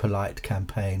discreet, polite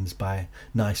campaigns by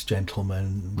nice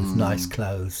gentlemen with nice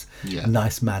clothes,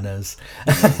 nice manners.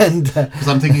 And because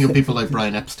I'm thinking of people like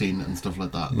Brian Epstein and stuff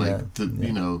like that,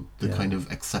 kind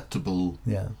of acceptable,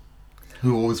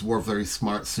 who always wore very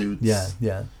smart suits.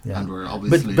 And were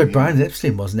obviously... But Brian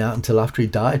Epstein wasn't out until after he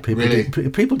died.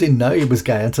 People didn't know he was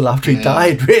gay until after he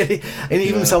died, really. And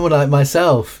even someone like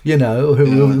myself,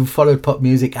 who followed pop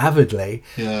music avidly,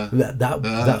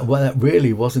 that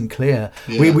really wasn't clear.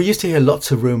 We used to hear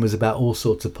lots of rumours about all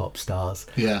sorts of pop stars,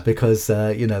 because,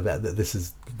 that this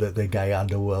is the gay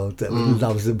underworld that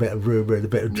loves a bit of rumour and a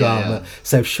bit of drama.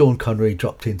 So if Sean Connery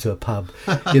dropped into a pub,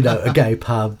 a gay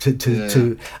pub,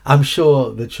 to I'm sure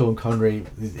that Sean Connery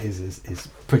is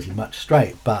pretty much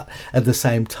straight, but at the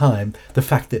same time, the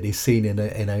fact that he's seen in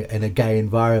a gay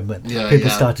environment,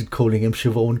 people started calling him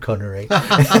Siobhan Connery.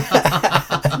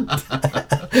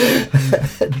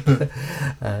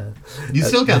 You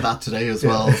still get that today as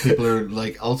well. People are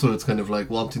also it's kind of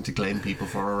wanting to claim people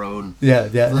for our own.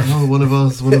 Oh, one of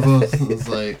us. It's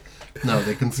like, no,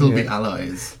 they can still be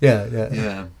allies.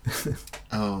 Yeah.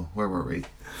 Oh, where were we?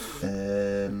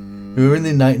 We were in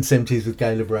the 1970s with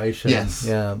Gay Liberation. Yes.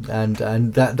 Yeah, and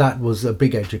that was a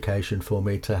big education for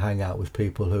me, to hang out with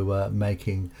people who were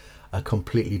making a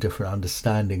completely different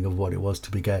understanding of what it was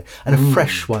to be gay, and a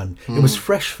fresh one. It was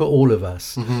fresh for all of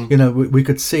us. We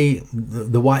could see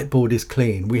the whiteboard is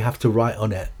clean. We have to write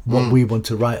on it what we want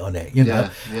to write on it.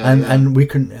 And we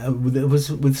can. This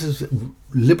is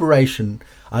liberation.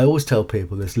 I always tell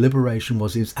people this: liberation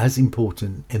was as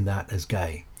important in that as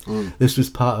gay. This was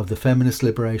part of the feminist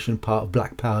liberation, part of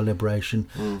Black Power liberation.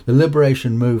 The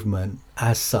liberation movement,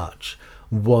 as such,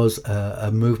 was a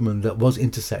movement that was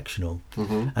intersectional.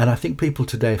 And I think people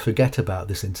today forget about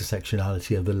this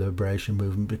intersectionality of the liberation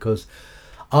movement, because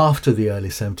after the early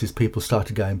 70s, people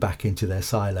started going back into their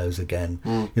silos again.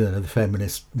 The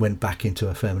feminists went back into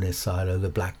a feminist silo, the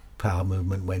Black Power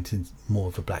movement went in more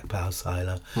of a Black Power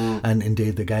silo, and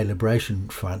indeed the Gay Liberation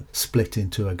Front split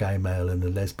into a gay male and a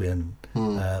lesbian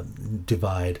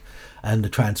divide, and the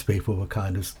trans people were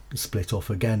kind of split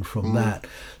off again from that.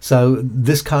 So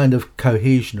this kind of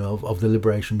cohesion of the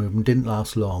liberation movement didn't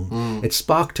last long. It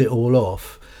sparked it all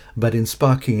off, but in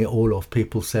sparking it all off,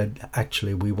 people said,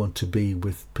 actually, we want to be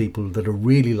with people that are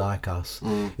really like us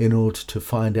in order to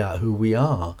find out who we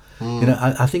are.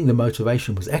 I think the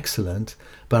motivation was excellent,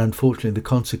 but unfortunately the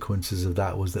consequences of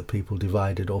that was that people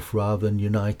divided off rather than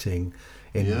uniting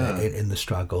in the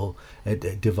struggle.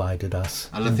 It divided us.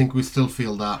 And I think we still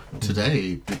feel that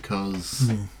today,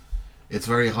 because it's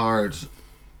very hard.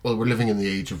 Well, we're living in the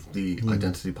age of the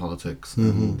identity politics,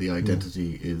 and the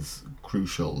identity is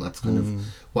crucial. That's kind of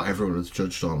what everyone is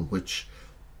judged on. Which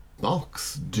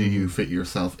box do you fit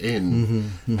yourself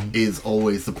in is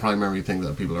always the primary thing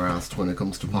that people are asked when it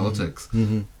comes to politics.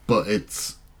 But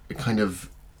it's kind of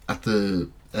at the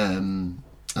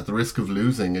risk of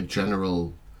losing a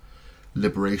general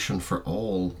liberation for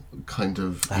all kind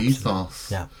of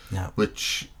ethos.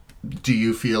 Which, do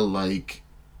you feel like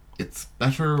it's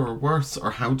better or worse,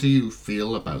 or how do you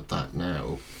feel about that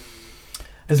now?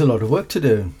 There's a lot of work to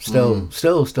do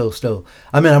still.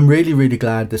 I mean, I'm really, really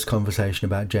glad this conversation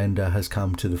about gender has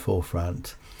come to the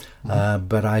forefront,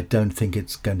 but I don't think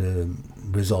it's going to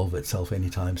resolve itself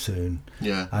anytime soon.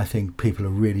 I think people are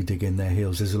really digging their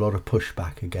heels. There's a lot of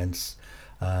pushback against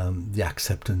the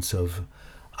acceptance of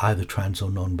either trans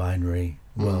or non-binary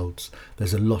worlds.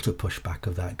 There's a lot of pushback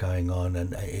of that going on,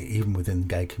 and even within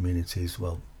gay communities,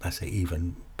 well, I say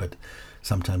even, but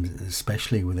sometimes,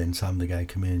 especially within some of the gay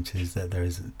communities, that there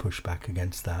is pushback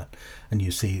against that. And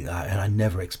you see, and I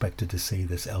never expected to see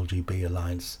this LGB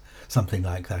alliance, something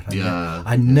like that.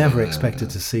 I never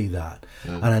expected to see that,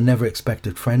 and I never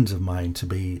expected friends of mine to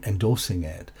be endorsing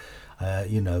it.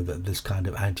 That this kind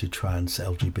of anti-trans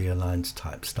LGB alliance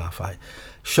type stuff,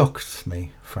 shocked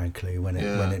me, frankly, when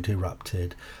it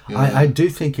erupted. I do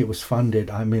think it was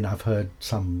funded. I mean, I've heard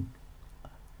some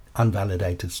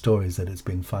unvalidated stories that it's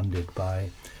been funded by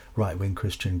right-wing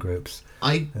Christian groups.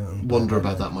 I wonder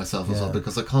about that myself as well,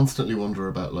 because I constantly wonder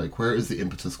about, like, where is the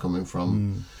impetus coming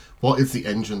from? What is the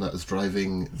engine that is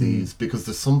driving these? Because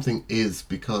there's something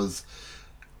because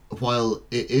while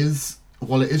it is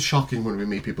shocking when we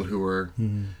meet people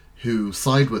who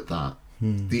side with that,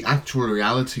 the actual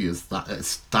reality is that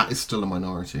is still a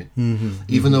minority.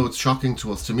 Even though it's shocking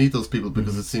to us to meet those people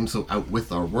because it seems so out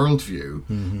with our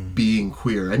worldview, being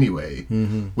queer anyway,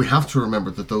 we have to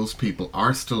remember that those people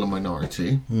are still a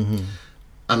minority. And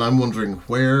I'm wondering,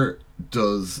 where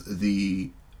does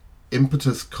the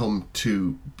impetus come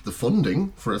to the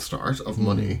funding, for a start, of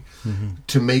money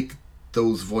to make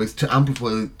those to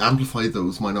amplify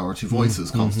those minority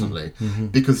voices constantly?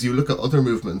 Because you look at other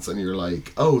movements and you're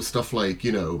like, stuff like,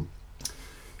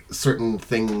 certain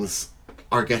things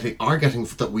are getting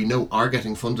that we know are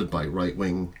getting funded by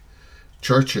right-wing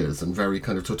churches, and very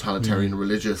kind of totalitarian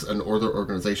religious and other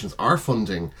organizations are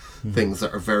funding things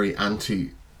that are very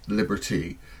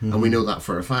anti-liberty, and we know that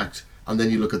for a fact. And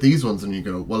then you look at these ones and you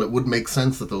go, well, it would make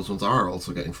sense that those ones are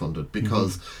also getting funded,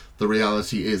 because the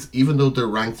reality is, even though their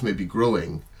ranks may be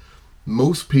growing,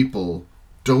 most people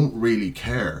don't really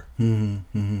care.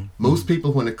 Most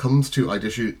people, when it comes to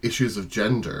issues of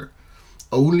gender,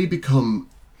 only become,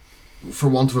 for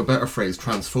want of a better phrase,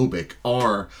 transphobic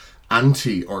or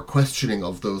anti or questioning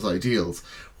of those ideals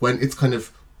when it's kind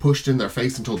of pushed in their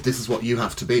face and told, this is what you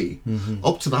have to be.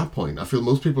 Up to that point, I feel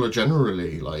most people are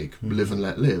generally like, live and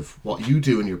let live. What you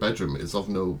do in your bedroom is of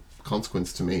no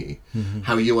consequence to me.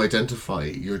 How you identify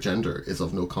your gender is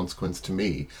of no consequence to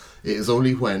me. It is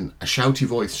only when a shouty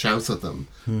voice shouts at them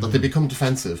that they become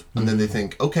defensive, and then they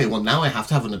think, okay, well, now I have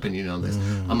to have an opinion on this,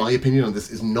 and my opinion on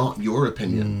this is not your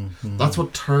opinion. That's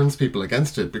what turns people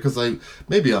against it, because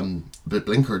maybe I'm a bit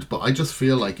blinkered, but I just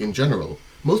feel like, in general,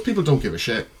 most people don't give a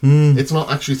shit. It's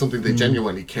not actually something they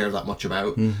genuinely care that much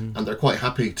about, and they're quite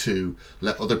happy to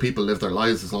let other people live their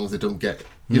lives as long as they don't get,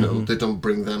 they don't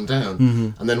bring them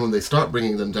down. And then when they start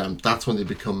bringing them down, that's when they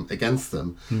become against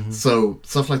them. So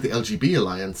stuff like the LGB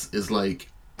Alliance is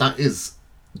like, that is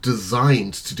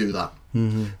designed to do that.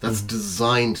 That's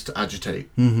designed to agitate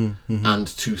and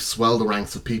to swell the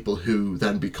ranks of people who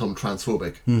then become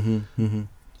transphobic.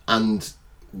 And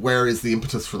where is the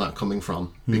impetus for that coming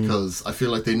from? Because I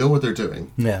feel like they know what they're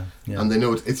doing. And they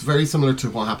know it's very similar to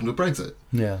what happened with Brexit.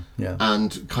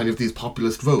 And kind of these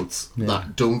populist votes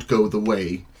that don't go the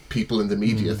way people in the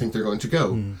media think they're going to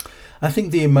go. I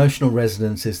think the emotional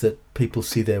resonance is that people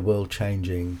see their world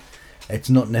changing. it's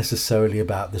not necessarily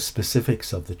about the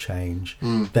specifics of the change.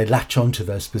 They latch onto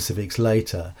those specifics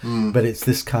later, but it's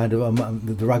this kind of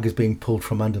the rug is being pulled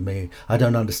from under me. I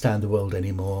don't understand the world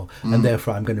anymore, and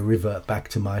therefore I'm going to revert back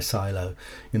to my silo,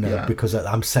 because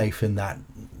I'm safe in that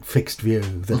fixed view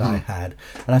that I had.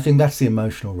 And I think that's the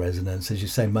emotional resonance. As you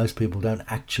say, most people don't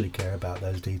actually care about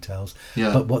those details,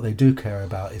 but what they do care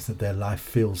about is that their life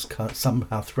feels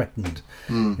somehow threatened.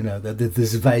 That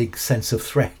there's a vague sense of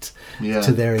threat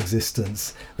to their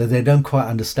existence that they don't quite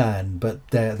understand, but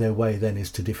their way then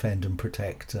is to defend and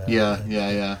protect.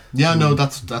 No,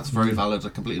 that's very valid. I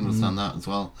completely understand that as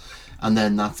well. And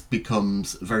then that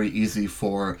becomes very easy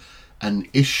for an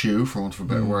issue, for want of a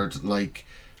better word, like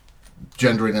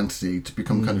gender identity, to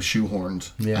become kind of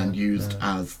shoehorned and used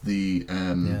as the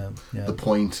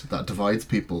point that divides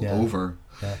people over.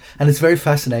 Yeah. And it's very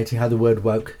fascinating how the word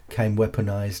woke came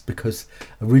weaponized, because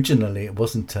originally it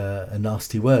wasn't a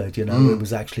nasty word, it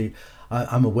was actually,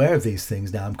 I'm aware of these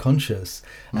things now, I'm conscious.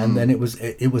 And then it was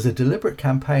a deliberate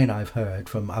campaign, I've heard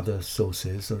from other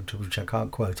sources, which I can't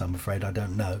quote, I'm afraid, I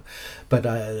don't know. But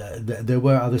there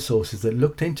were other sources that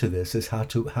looked into this, as how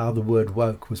the word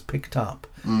woke was picked up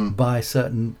by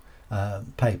certain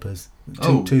papers,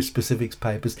 two specific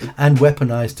papers, and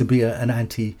weaponized to be an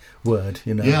anti-word.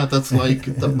 Yeah, that's like,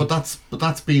 but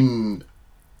that's been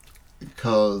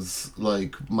because,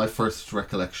 like, my first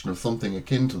recollection of something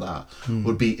akin to that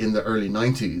would be in the early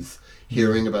 90s,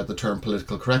 hearing about the term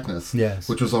political correctness,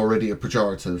 which was already a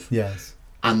pejorative. Yes.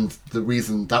 And the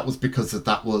reason that was because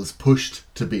that was pushed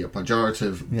to be a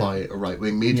pejorative by a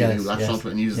right-wing media who latched onto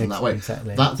it and used it in that way.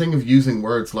 Exactly. That thing of using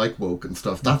words like woke and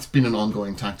stuff, that's been an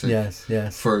ongoing tactic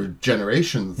for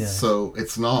generations. Yes. So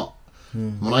it's not,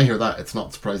 when I hear that, it's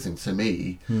not surprising to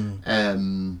me.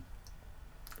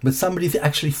 But somebody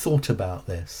actually thought about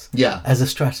this as a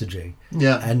strategy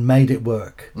and made it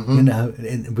work,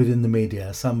 within the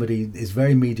media. Somebody is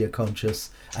very media conscious,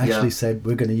 actually said,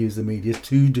 we're going to use the media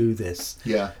to do this.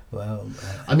 Yeah. Well,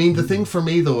 I mean, the thing for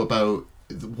me, though, about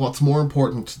what's more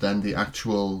important than the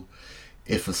actual,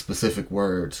 if a specific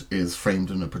word is framed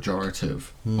in a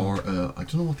pejorative or I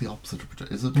don't know what the opposite of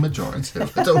pejorative is. It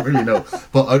majorative? I don't really know.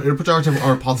 But a pejorative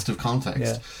or a positive context.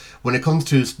 Yeah. When it comes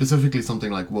to specifically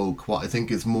something like woke, what I think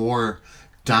is more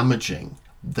damaging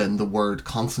than the word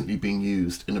constantly being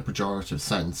used in a pejorative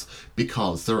sense,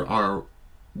 because there are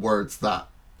words that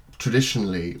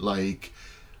traditionally, like,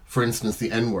 for instance,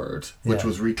 the N-word, which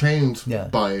was reclaimed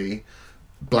by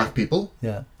black people,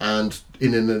 and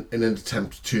in an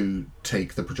attempt to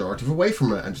take the pejorative away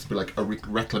from it and just be like a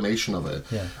reclamation of it.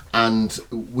 And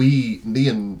me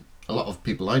and a lot of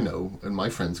people I know in my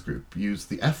friends group use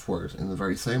the F word in the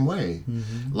very same way.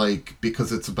 Like,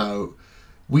 because it's about,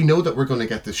 we know that we're going to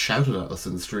get this shouted at us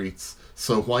in the streets,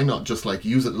 so why not just like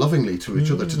use it lovingly to each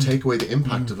other to take away the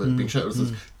impact of it being shouted at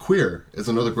us. Queer is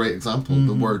another great example,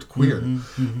 the word queer.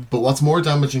 But what's more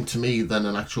damaging to me than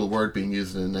an actual word being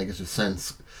used in a negative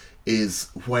sense is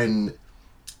when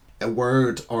a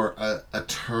word or a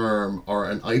term or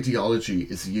an ideology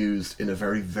is used in a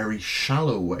very, very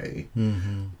shallow way,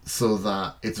 so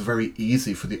that it's very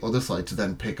easy for the other side to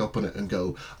then pick up on it and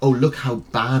go, oh, look how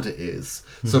bad it is.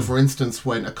 So for instance,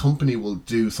 when a company will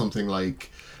do something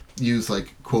like use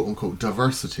like quote unquote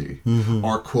diversity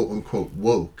or quote unquote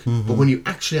woke, but when you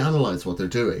actually analyze what they're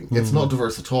doing, it's not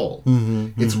diverse at all.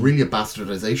 It's really a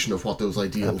bastardization of what those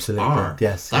ideals are.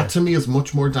 That to me is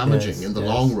much more damaging in the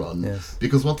long run,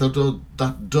 because what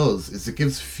that does is it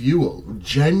gives fuel,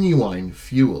 genuine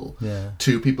fuel,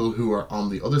 to people who are on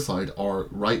the other side, or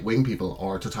right-wing people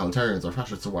or totalitarians or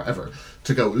fascists or whatever,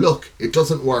 to go, look, it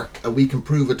doesn't work and we can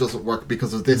prove it doesn't work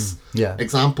because of this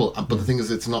example. But the thing is,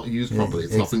 it's not used properly,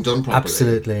 it's not been done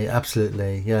properly.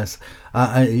 Absolutely, yes.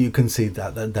 You can see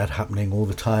that happening all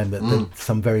the time, that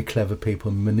some very clever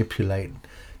people manipulate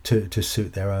to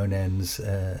suit their own ends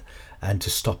and to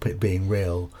stop it being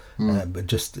real, but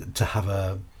just to have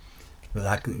a,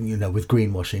 like, with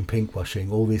greenwashing,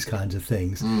 pinkwashing, all these kinds of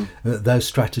things, those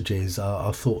strategies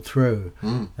are thought through.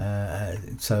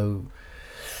 So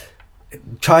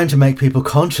trying to make people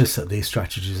conscious that these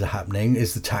strategies are happening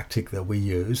is the tactic that we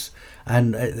use.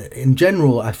 And in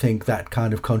general, I think that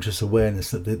kind of conscious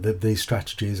awareness that these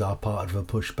strategies are part of a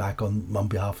pushback on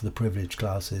behalf of the privileged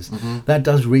classes, that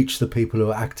does reach the people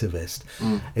who are activists.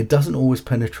 It doesn't always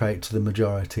penetrate to the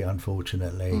majority,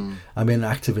 unfortunately. I mean,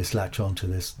 activists latch onto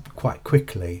this quite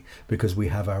quickly because we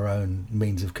have our own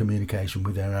means of communication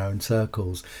within our own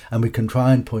circles, and we can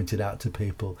try and point it out to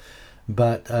people.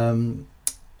 But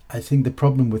I think the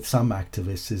problem with some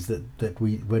activists is that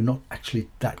we're not actually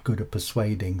that good at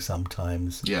persuading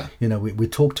sometimes. Yeah. You know, we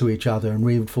talk to each other and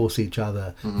reinforce each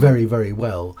other very, very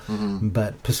well.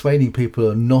 But persuading people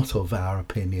who are not of our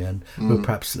opinion, who are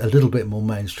perhaps a little bit more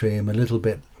mainstream, a little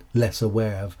bit less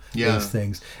aware of these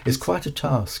things, is quite a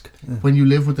task. When you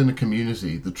live within a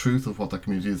community, the truth of what that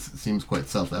community is seems quite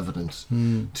self-evident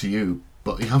to you.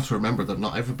 But you have to remember that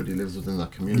not everybody lives within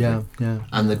that community.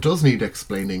 And it does need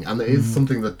explaining. And there is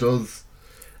something that does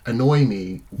annoy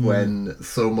me when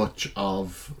so much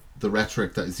of the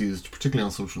rhetoric that is used, particularly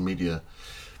on social media,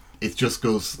 it just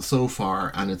goes so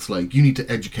far, and it's like, you need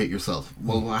to educate yourself.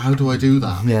 Well, how do I do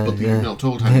that? But you're not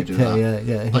told how to do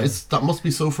that. Like, that must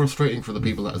be so frustrating for the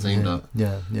people that it's aimed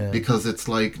at. Because it's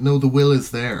like, no, the will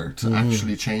is there to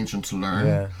actually change and to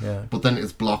learn. But then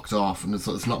it's blocked off, and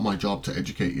it's not my job to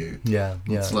educate you.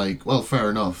 It's like, well, fair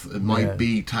enough. It might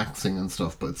be taxing and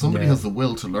stuff, but if somebody has the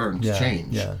will to learn, to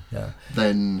change,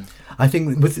 then... I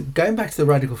think, with going back to the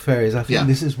Radical Fairies, I think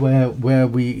this is where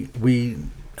we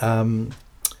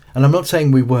and I'm not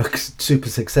saying we work super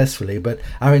successfully, but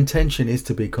our intention is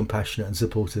to be compassionate and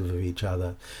supportive of each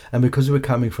other. And because we're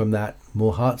coming from that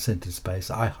more heart-centered space,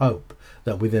 I hope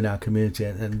that within our community,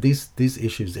 and these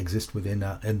issues exist within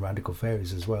in Radical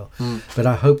Fairies as well, but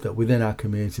I hope that within our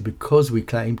community, because we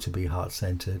claim to be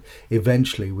heart-centered,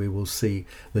 eventually we will see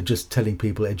that just telling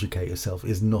people educate yourself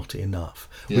is not enough.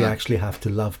 We actually have to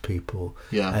love people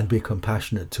and be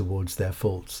compassionate towards their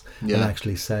faults, and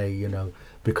actually say, you know,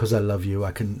 because I love you,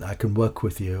 I can work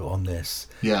with you on this.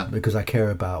 Because I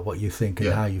care about what you think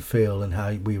and how you feel and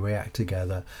how we react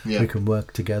together. We can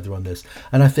work together on this.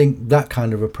 And I think that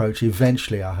kind of approach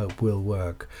eventually, I hope, will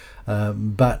work.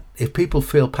 But if people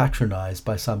feel patronised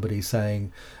by somebody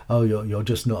saying, "Oh, you're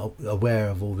just not aware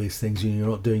of all these things, you're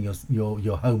not doing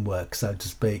your homework, so to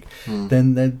speak,"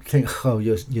 then they think, "Oh,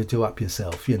 you do up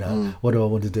yourself. You know, what do I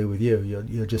want to do with you?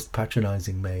 You're just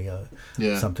patronising me," or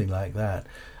something like that.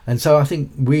 And so I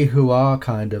think we who are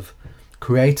kind of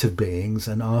creative beings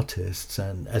and artists,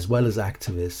 and as well as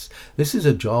activists, this is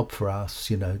a job for us,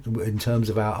 you know, in terms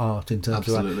of our art, in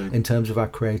terms of our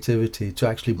creativity, to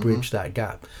actually bridge that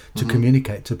gap, to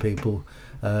communicate to people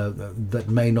that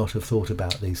may not have thought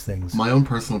about these things. My own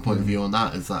personal point of view on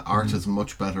that is that art is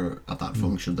much better at that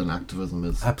function than activism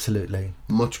is. Absolutely.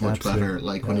 Much better.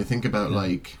 Like when you think about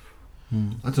like,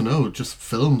 I don't know, just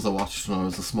films I watched when I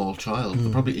was a small child,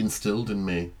 they probably instilled in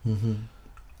me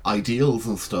ideals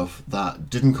and stuff that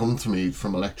didn't come to me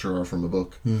from a lecture or from a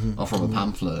book or from a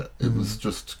pamphlet. It was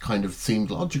just kind of seemed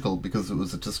logical because it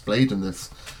was displayed in this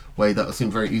way that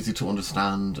seemed very easy to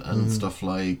understand, and stuff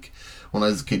like when I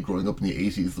was a kid growing up in the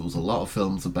 80s, there was a lot of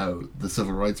films about the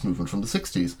civil rights movement from the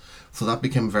 60s, so that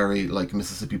became very like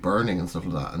Mississippi Burning and stuff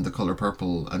like that, and The Colour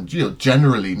Purple, and you know,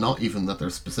 generally, not even that they're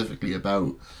specifically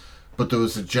about, but there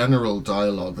was a general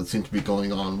dialogue that seemed to be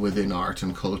going on within art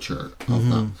and culture of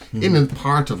that, in a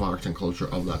part of art and culture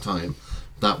of that time,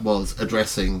 that was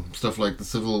addressing stuff like the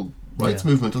civil rights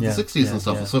movement of the 60s and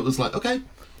stuff. So it was like, okay,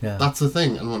 that's the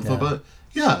thing. And one thought about,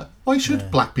 why should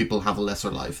black people have a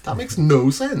lesser life? That makes no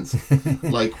sense.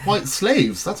 Like, white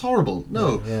slaves, that's horrible.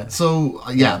 No. So,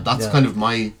 that's kind of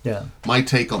my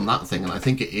take on that thing. And I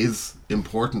think it is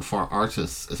important for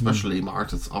artists, especially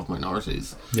artists of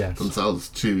minorities themselves,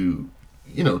 to,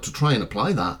 you know, to try and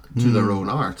apply that to their own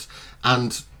art.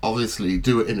 And obviously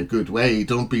do it in a good way.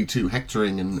 Don't be too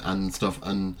hectoring and stuff.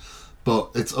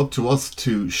 But it's up to us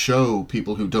to show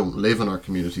people who don't live in our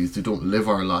communities, who don't live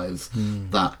our lives,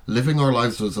 that living our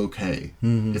lives is okay.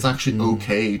 It's actually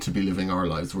okay to be living our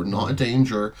lives. We're not a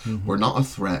danger. We're not a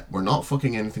threat. We're not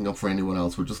fucking anything up for anyone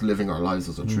else. We're just living our lives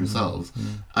as our true selves.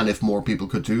 And if more people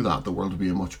could do that, the world would be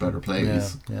a much better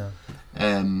place.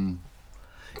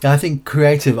 I think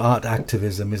creative art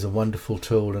activism is a wonderful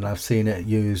tool, and I've seen it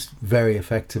used very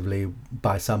effectively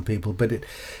by some people, but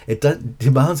it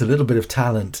demands a little bit of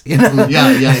talent, you know.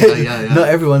 Not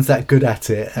everyone's that good at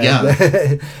it.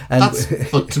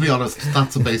 But to be honest,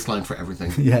 that's a baseline for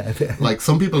everything. Like,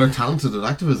 some people are talented at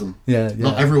activism.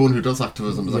 Not everyone who does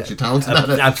activism is actually talented at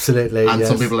it. Absolutely. And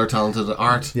some people are talented at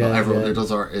art. Not everyone who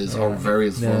does art is, or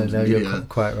various forms of media. You're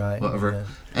quite right. Whatever.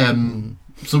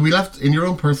 So we left, in your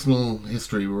own personal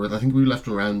history, I think we left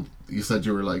around, you said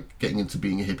you were like getting into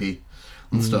being a hippie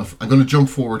and stuff. I'm going to jump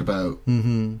forward about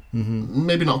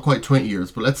maybe not quite 20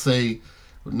 years, but let's say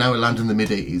now I land in the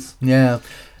mid-80s.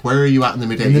 Where are you at in the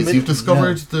mid-80s? You've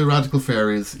discovered the Radical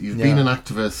Fairies, you've been an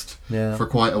activist for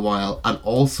quite a while, and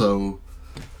also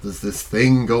there's this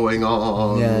thing going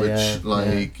on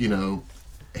you know,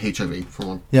 HIV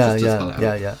for one.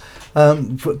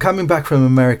 Coming back from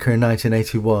America in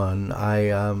 1981,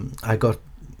 I got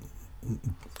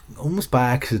almost by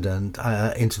accident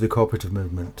into the cooperative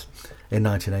movement in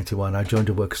 1981. I joined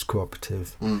a workers'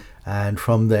 cooperative, and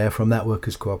from that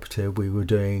workers' cooperative, we were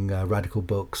doing Radical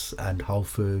Books and Whole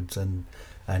Foods and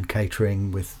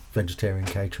catering with vegetarian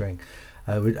catering.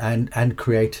 And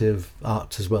creative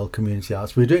arts as well, community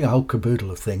arts. We were doing a whole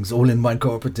caboodle of things all in one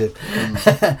cooperative.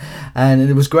 And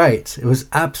it was great. It was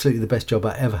absolutely the best job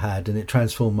I ever had, and it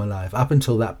transformed my life. Up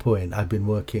until that point, I'd been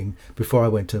working, before I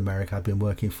went to America, I'd been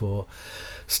working for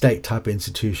state-type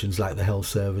institutions like the health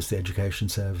service, the education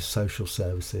service, social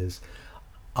services.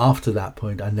 After that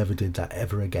point, I never did that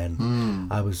ever again.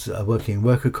 I was working in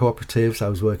worker cooperatives, I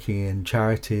was working in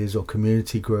charities or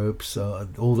community groups,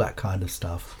 all that kind of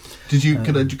stuff. Did you?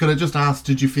 Could I just ask?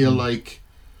 Did you feel like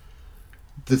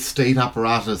the state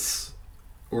apparatus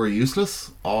were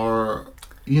useless, or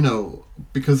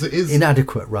because it is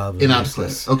inadequate rather than inadequate?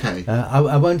 Useless. Okay.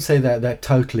 I won't say that they're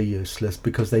totally useless,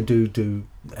 because they do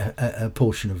a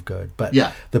portion of good, but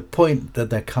the point that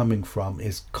they're coming from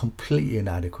is completely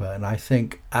inadequate, and I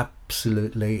think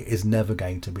absolutely is never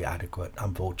going to be adequate,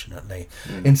 unfortunately,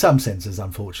 in some senses,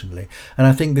 unfortunately. And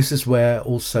I think this is where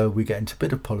also we get into a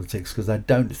bit of politics, because I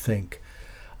don't think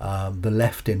the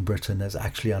left in Britain has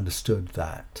actually understood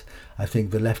that. I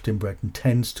think the left in Britain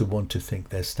tends to want to think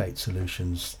there's state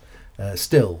solutions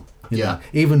still. You know,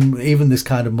 even this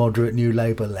kind of moderate New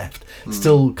Labour left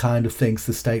still kind of thinks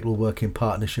the state will work in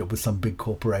partnership with some big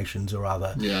corporations or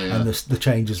other, and the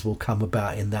changes will come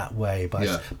about in that way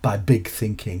by big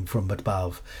thinking from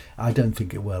above. I don't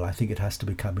think it will. I think it has to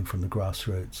be coming from the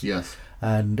grassroots. Yes.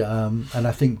 And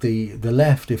I think the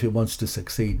left, if it wants to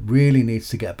succeed, really needs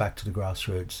to get back to the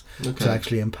grassroots to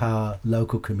actually empower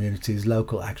local communities,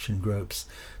 local action groups,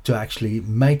 to actually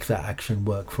make that action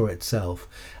work for itself.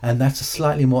 And that's a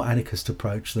slightly more anarchist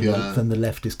approach than the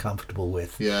left is comfortable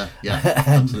with. Yeah,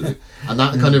 absolutely. And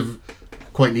that kind of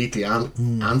quite neatly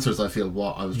answers, I feel,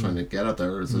 what I was trying to get at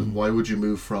there, is why would you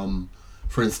move from,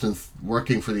 for instance,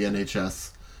 working for the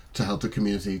NHS to help the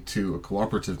community to a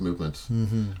cooperative movement?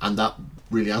 And that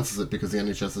really answers it, because the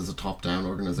NHS is a top-down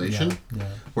organisation,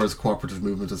 whereas cooperative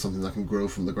movement is something that can grow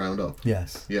from the ground up.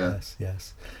 Yes.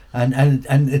 And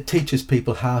it teaches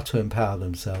people how to empower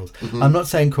themselves. I'm not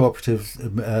saying cooperative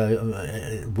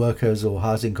workers or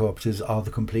housing cooperatives are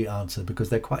the complete answer, because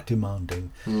they're quite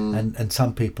demanding, and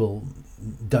some people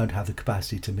don't have the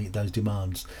capacity to meet those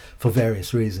demands for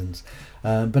various reasons.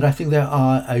 But I think there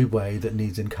are a way that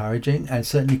needs encouraging, and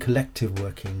certainly collective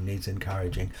working needs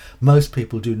encouraging. Most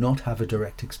people do not have a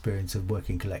direct experience of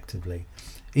working collectively,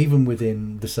 even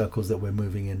within the circles that we're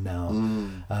moving in now.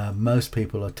 Most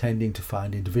people are tending to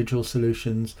find individual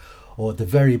solutions, or at the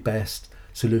very best,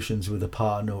 solutions with a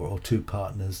partner or two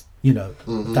partners.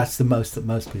 That's the most that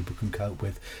most people can cope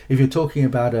with. If you're talking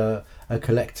about a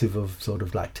collective of sort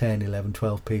of like 10, 11,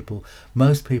 12 people,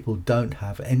 most people don't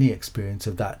have any experience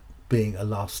of that being a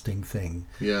lasting thing.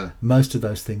 Most of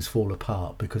those things fall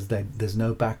apart because there's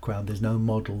no background, there's no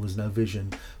model, there's no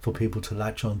vision for people to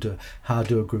latch on to. How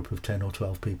do a group of 10 or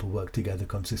 12 people work together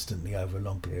consistently over a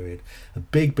long period? A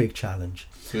big challenge.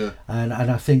 And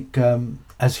I think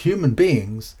as human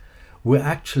beings, we're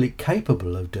actually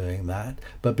capable of doing that,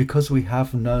 but because we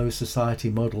have no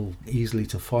society model easily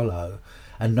to follow,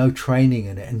 and no training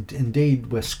in it, and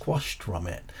indeed we're squashed from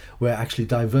it, we're actually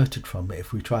diverted from it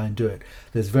if we try and do it.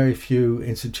 There's very few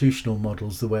institutional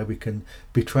models where we can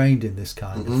be trained in this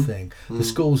kind of thing. The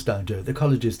schools don't do it, the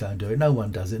colleges don't do it, no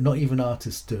one does it, not even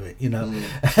artists do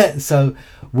it, So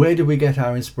where do we get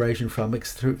our inspiration from?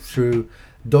 It's through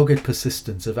dogged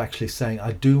persistence of actually saying,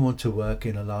 I do want to work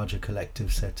in a larger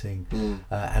collective setting,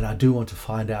 and I do want to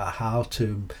find out how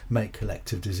to make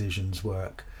collective decisions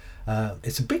work.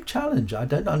 It's a big challenge. I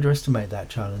don't underestimate that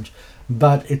challenge,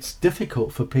 but it's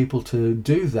difficult for people to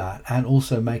do that and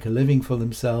also make a living for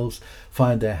themselves,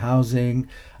 find their housing,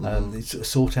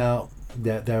 sort out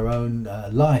their own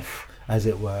life, as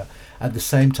it were, at the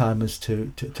same time as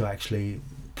to actually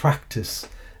practice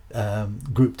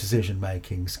group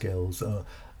decision-making skills, or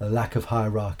a lack of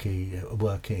hierarchy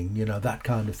working, that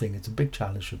kind of thing. It's a big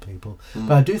challenge for people.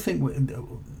 But I do think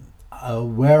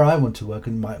where I want to work,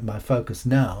 and my focus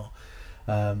now,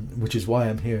 which is why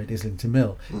I'm here at Islington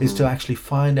Mill, is to actually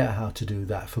find out how to do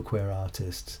that for queer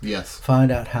artists. Find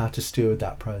out how to steward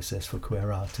that process for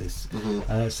queer artists,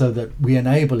 so that we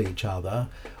enable each other.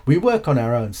 We work on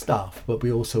our own stuff, but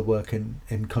we also work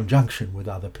in conjunction with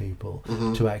other people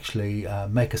to actually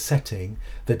make a setting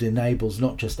that enables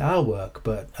not just our work,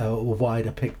 but a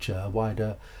wider picture, a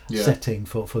wider setting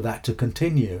for that to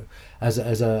continue as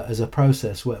a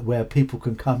process where people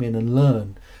can come in and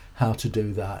learn how to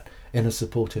do that in a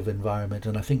supportive environment.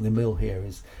 And I think the mill here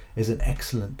is an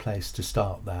excellent place to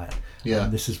start that. Yeah.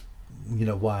 And this is,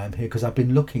 why I'm here, because I've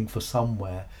been looking for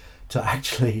somewhere to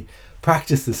actually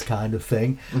practice this kind of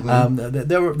thing.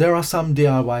 There are some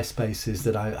DIY spaces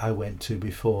that I went to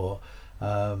before,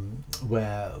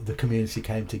 where the community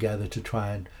came together to try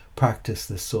and practice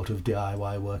this sort of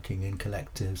DIY working in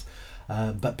collectives.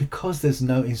 But because there's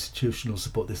no institutional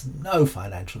support, there's no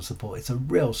financial support, it's a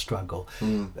real struggle.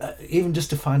 Even just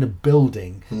to find a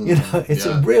building, it's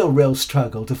a real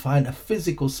struggle to find a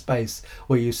physical space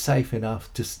where you're safe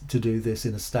enough to do this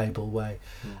in a stable way.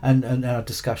 And our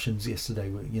discussions yesterday,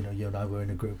 you and I were in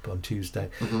a group on Tuesday,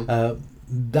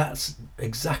 that's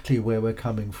exactly where we're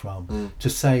coming from, to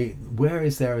say, where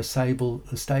is there a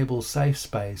stable, safe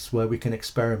space where we can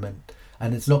experiment?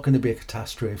 And it's not going to be a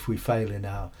catastrophe if we fail in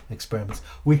our experiments.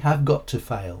 We have got to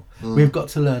fail. We've got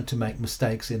to learn to make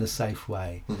mistakes in a safe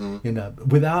way.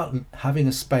 Without having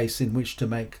a space in which to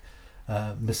make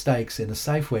mistakes in a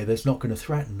safe way that's not going to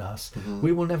threaten us,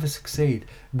 we will never succeed.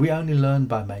 We only learn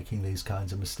by making these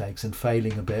kinds of mistakes and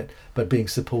failing a bit, but being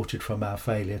supported from our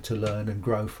failure to learn and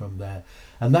grow from there.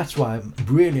 And that's why I'm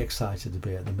really excited to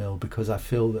be at the Mill, because I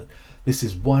feel that this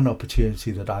is one opportunity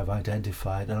that I've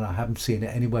identified, and I haven't seen it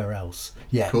anywhere else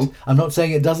yet. Cool. I'm not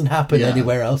saying it doesn't happen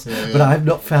anywhere else, but I've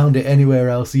not found it anywhere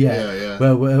else yet,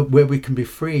 where we can be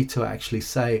free to actually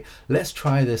say, let's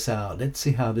try this out, let's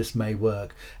see how this may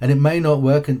work. And it may not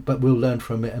work, but we'll learn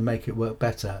from it and make it work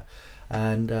better.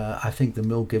 And I think the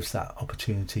Mill gives that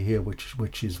opportunity here,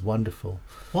 which is wonderful.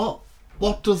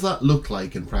 What does that look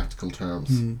like in practical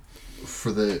terms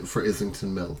for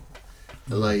Islington Mill?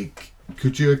 Like,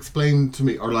 could you explain to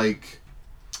me, or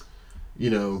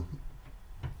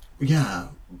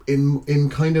in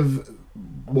kind of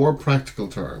more practical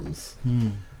terms,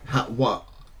 what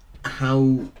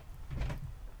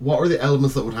are the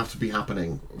elements that would have to be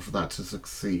happening for that to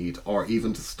succeed, or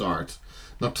even to start?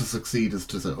 Not to succeed is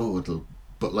to say,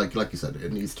 but like you said,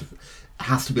 it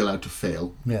has to be allowed to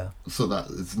fail. Yeah. So that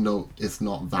it's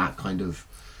not that kind of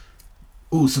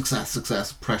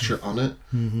success pressure on it.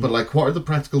 But what are the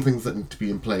practical things that need to be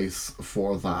in place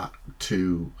for that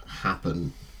to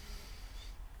happen,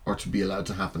 or to be allowed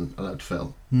to happen, allowed to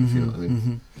fail, if you know what I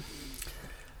mean?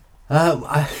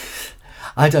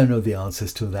 I don't know the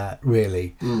answers to that,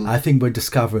 really. I think we're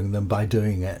discovering them by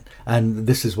doing it, and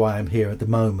this is why I'm here at the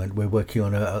moment. We're working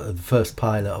on the first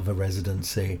pilot of a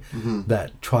residency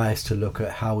that tries to look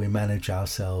at how we manage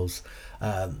ourselves,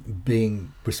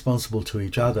 being responsible to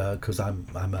each other, because I'm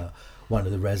one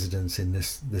of the residents in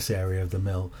this area of the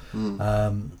Mill.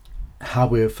 How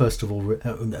we're, first of all,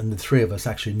 and the three of us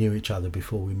actually knew each other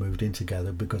before we moved in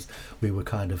together, because we were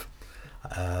kind of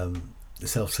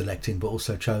self-selecting, but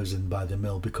also chosen by the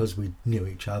Mill because we knew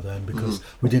each other, and because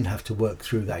we didn't have to work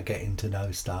through that getting to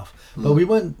know stuff. But we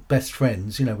weren't best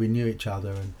friends, we knew each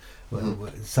other, and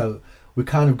so we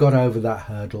kind of got over that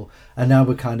hurdle, and now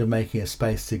we're kind of making a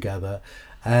space together.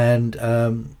 And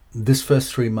this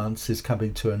first 3 months is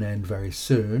coming to an end very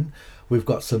soon. We've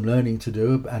got some learning to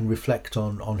do and reflect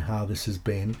on how this has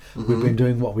been. We've been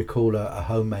doing what we call a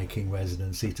homemaking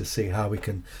residency to see how we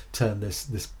can turn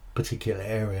this particular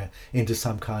area into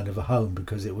some kind of a home,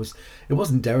 because it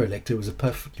wasn't derelict. It was a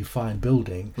perfectly fine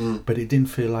building, but it didn't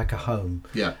feel like a home.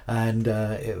 And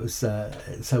it was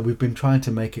so we've been trying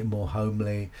to make it more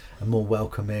homely and more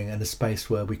welcoming, and a space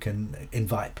where we can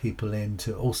invite people in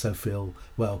to also feel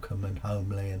welcome and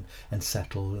homely and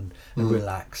settled and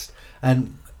relaxed.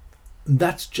 And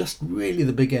that's just really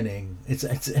the beginning.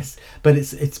 But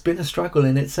it's been a struggle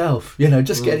in itself.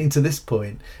 Just getting to this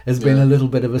point has been a little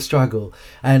bit of a struggle,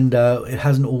 and it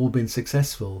hasn't all been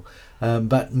successful.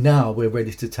 But now we're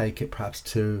ready to take it, perhaps,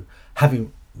 to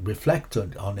having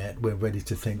reflected on it. We're ready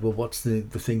to think, well, what's the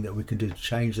thing that we can do to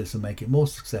change this and make it more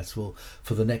successful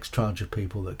for the next tranche of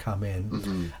people that come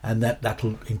in, and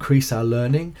that'll increase our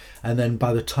learning. And then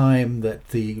by the time that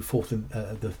the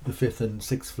fifth and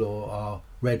sixth floor are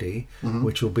ready,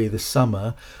 which will be this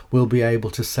summer, we'll be able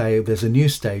to say there's a new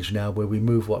stage now where we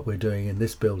move what we're doing in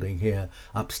this building here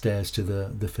upstairs to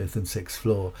the fifth and sixth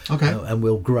floor. And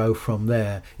we'll grow from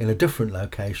there in a different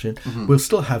location. We'll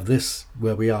still have this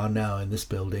where we are now in this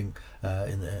building,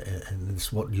 in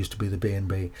this what used to be the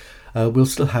B&B. We'll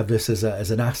still have this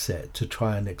as an asset to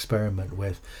try and experiment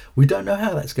with. We don't know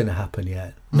how that's going to happen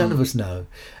yet. None of us know.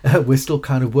 We're still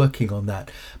kind of working on that.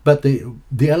 But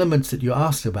the elements that you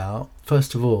asked about,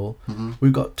 first of all,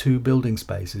 we've got 2 building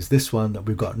spaces. This one that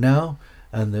we've got now,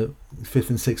 and the 5th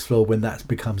and 6th floor when that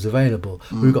becomes available.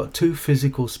 We've got 2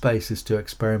 physical spaces to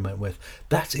experiment with.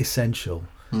 That's essential.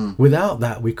 Without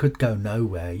that, we could go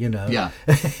nowhere, you know. Yeah.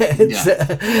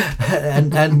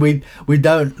 And we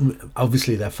don't,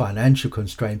 obviously they're financial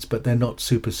constraints, but they're not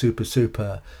super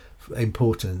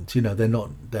important. You know, they're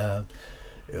not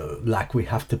like we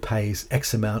have to pay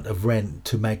X amount of rent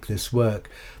to make this work.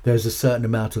 There's a certain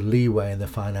amount of leeway in the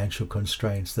financial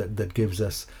constraints that gives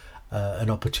us an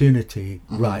opportunity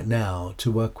right now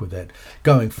to work with it.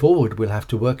 Going forward, we'll have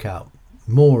to work out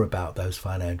more about those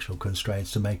financial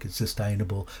constraints to make it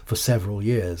sustainable for several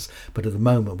years. But at the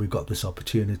moment, we've got this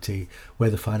opportunity where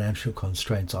the financial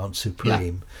constraints aren't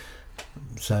supreme.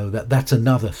 So that's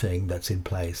another thing that's in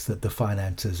place, that the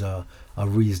finances are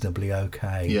reasonably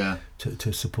okay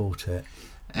to support it.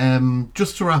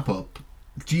 Just to wrap up,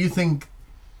 do you think,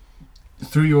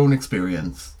 through your own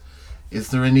experience, is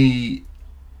there any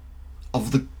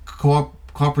of the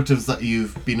cooperatives that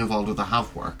you've been involved with that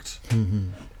have worked,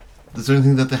 is there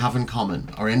anything that they have in common,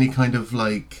 or any kind of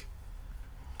like,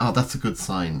 oh, that's a good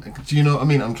sign? Do you know? I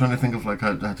mean, I'm trying to think of like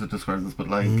how to describe this, but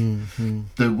like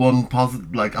the one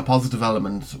positive, like a positive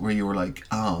element where you were like,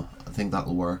 oh, I think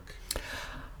that'll work.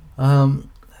 I'm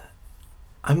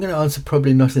going to answer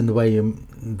probably not in the way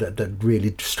that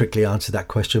really strictly answer that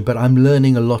question, but I'm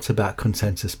learning a lot about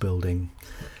consensus building.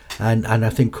 And I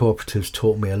think cooperatives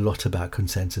taught me a lot about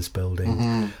consensus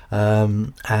building.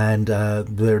 And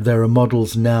there are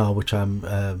models now which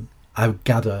I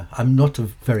gather, I'm not a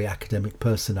very academic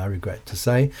person, I regret to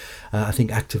say. I think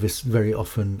activists very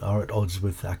often are at odds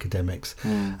with academics.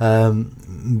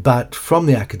 But from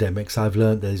the academics, I've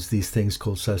learned there's these things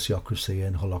called sociocracy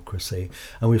and holacracy,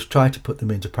 and we've tried to put them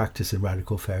into practice in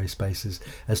Radical Fairy Spaces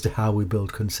as to how we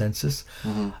build consensus.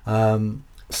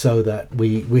 So that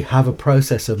we have a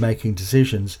process of making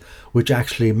decisions which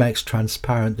actually makes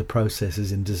transparent the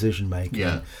processes in decision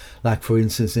making. Like, for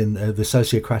instance, in the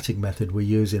sociocratic method we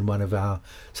use in one of our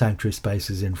sanctuary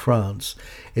spaces in France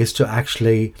is to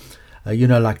actually,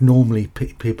 like normally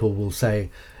people will say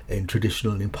in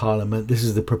Parliament, this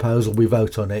is the proposal, we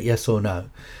vote on it, yes or no.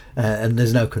 And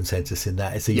there's no consensus in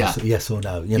that. It's a yes or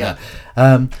no, you know.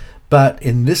 But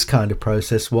in this kind of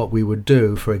process, what we would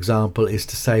do, for example, is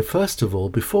to say, first of all,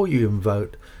 before you even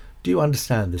vote, do you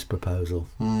understand this proposal?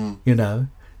 You know,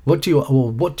 what do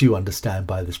you understand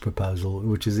by this proposal?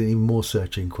 Which is an even more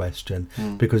searching question,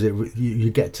 because you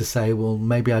get to say, well,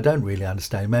 maybe I don't really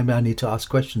understand. Maybe I need to ask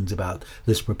questions about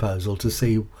this proposal to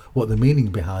see what the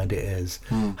meaning behind it is,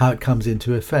 how it comes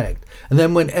into effect. And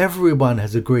then when everyone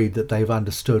has agreed that they've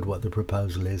understood what the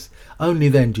proposal is, only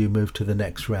then do you move to the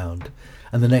next round.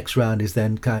 And the next round is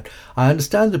then I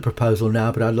understand the proposal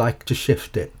now, but I'd like to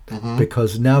shift it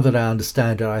because now that I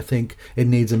understand it, I think it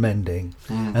needs amending.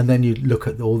 And then you look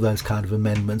at all those kind of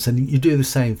amendments, and you do the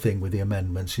same thing with the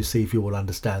amendments. You see if you will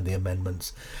understand the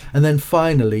amendments. And then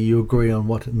finally, you agree on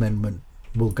what amendment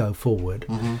will go forward.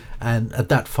 And at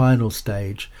that final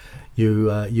stage, you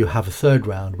have a third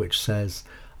round which says,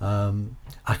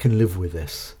 I can live with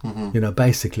this. You know,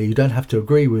 basically, you don't have to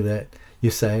agree with it. You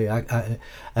say,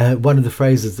 one of the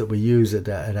phrases that we use at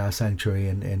our sanctuary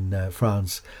in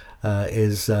France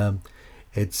is,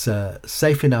 it's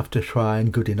safe enough to try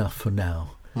and good enough for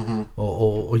now.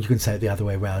 Or you can say it the other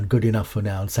way around, good enough for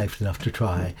now and safe enough to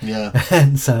try.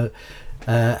 And so,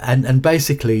 and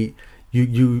basically,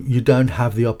 you don't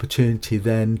have the opportunity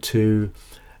then to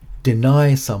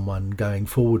deny someone going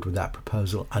forward with that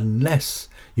proposal unless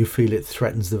you feel it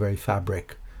threatens the very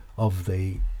fabric of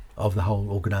the whole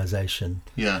organisation.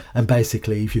 And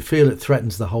basically, if you feel it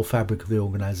threatens the whole fabric of the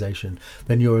organisation,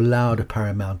 then you're allowed a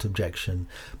paramount objection.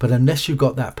 But unless you've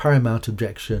got that paramount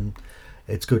objection,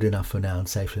 it's good enough for now and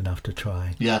safe enough to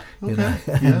try. You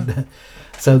know?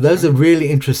 So those are really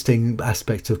interesting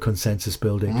aspects of consensus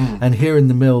building. And here in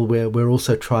the mill, we're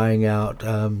also trying out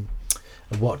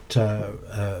what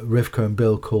Rivka and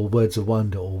Bill call Words of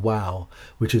Wonder, or WOW,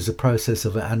 which is a process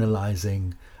of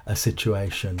analysing a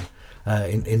situation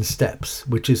in steps,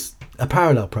 which is a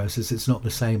parallel process. It's not the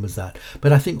same as that,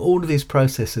 but I think all of these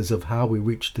processes of how we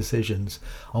reach decisions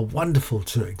are wonderful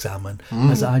to examine.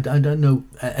 As I don't know,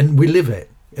 and we live it.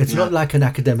 It's not like an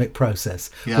academic process.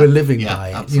 We're living by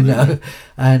it, absolutely. You know.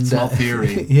 And it's not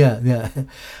theory.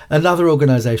 Another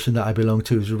organisation that I belong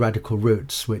to is Radical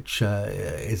Roots, which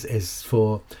is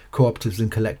for cooperatives and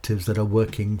collectives that are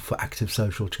working for active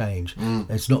social change.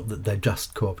 It's not that they're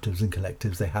just cooperatives and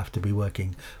collectives; they have to be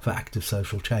working for active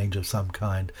social change of some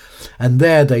kind. And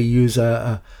there they use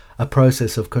a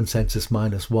process of consensus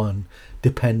 -1,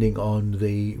 depending on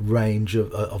the range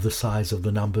of the size of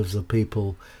the numbers of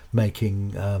people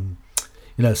making,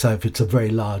 so if it's a very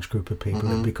large group of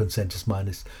people, it'd be consensus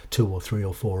 -2 or 3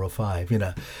 or 4 or 5,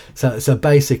 So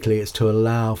basically it's to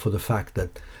allow for the fact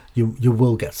that you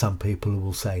will get some people who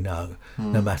will say no,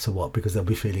 no matter what, because they'll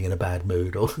be feeling in a bad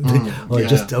mood, or they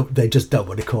just don't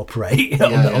want to cooperate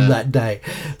on that day.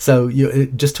 So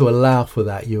just to allow for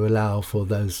that, you allow for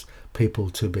those people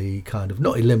to be kind of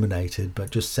not eliminated, but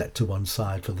just set to one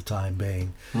side for the time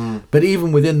being. But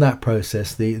even within that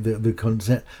process,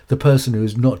 the person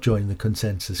who's not joining the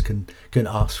consensus can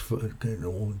ask for,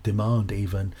 or demand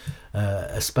even,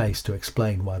 a space to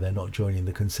explain why they're not joining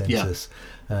the consensus.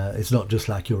 It's not just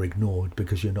like you're ignored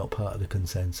because you're not part of the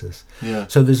consensus.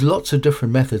 So there's lots of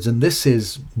different methods, and this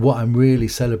is what I'm really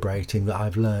celebrating that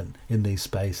I've learned in these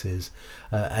spaces,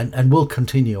 and will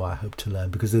continue, I hope, to learn,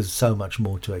 because there's so much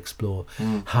more to explore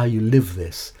how you live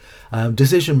this.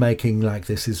 Decision making like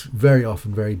this is very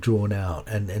often very drawn out,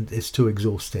 and it's too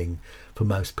exhausting for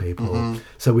most people.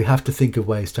 So we have to think of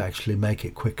ways to actually make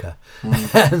it quicker.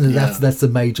 And that's the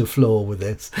major flaw with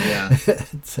this.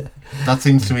 That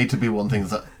seems to me to be one thing,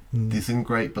 that they seem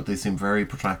great, but they seem very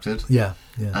protracted.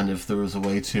 And if there was a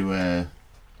way to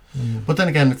but then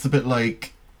again, it's a bit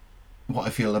like what I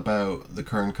feel about the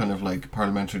current kind of like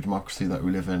parliamentary democracy that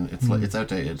we live in. It's like it's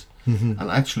outdated, and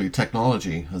actually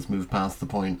technology has moved past the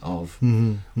point of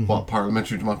what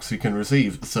parliamentary democracy can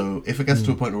receive. So if it gets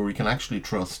to a point where we can actually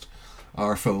trust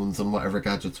our phones and whatever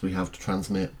gadgets we have to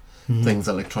transmit things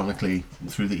electronically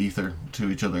through the ether to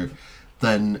each other,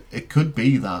 then it could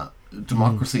be that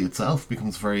democracy itself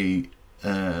becomes very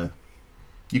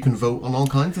you can vote on all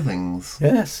kinds of things.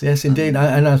 Yes, indeed.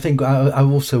 And I think I've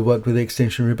also worked with the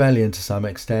Extinction Rebellion to some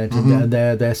extent, and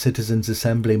their citizens'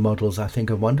 assembly models, I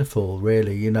think, are wonderful,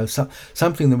 really. You know,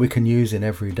 something that we can use in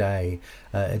every day.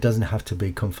 It doesn't have to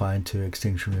be confined to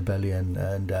Extinction Rebellion,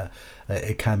 and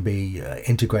it can be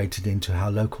integrated into how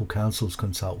local councils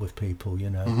consult with people, you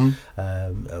know,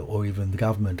 or even the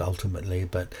government ultimately.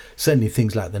 But certainly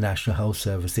things like the National Health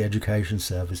Service, the Education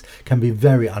Service, can be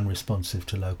very unresponsive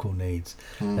to local needs.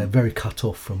 They're very cut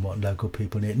off from what local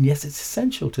people need. And yes, it's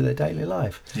essential to their daily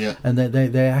life. And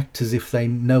they act as if they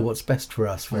know what's best for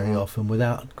us very often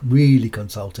without really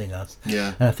consulting us.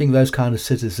 And I think those kind of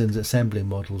citizens' assembly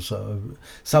models are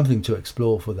something to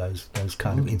explore for those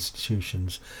kind of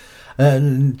institutions.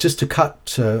 And just to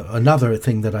cut, another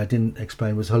thing that I didn't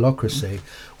explain was holacracy,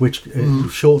 which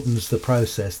shortens the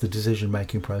process, the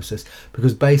decision-making process,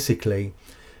 because basically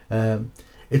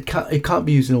it can't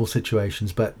be used in all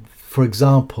situations. But for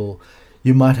example,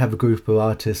 you might have a group of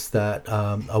artists that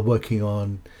are working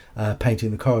on painting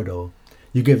the corridor.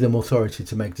 You give them authority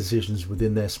to make decisions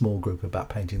within their small group about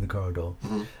painting the corridor.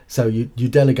 So you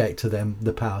delegate to them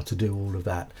the power to do all of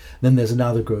that. Then there's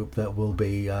another group that will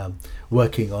be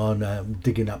working on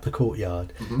digging up the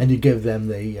courtyard, and you give them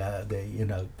the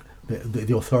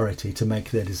authority to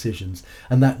make their decisions,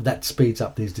 and that speeds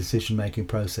up this decision-making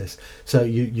process. So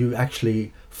you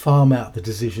actually farm out the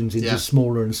decisions into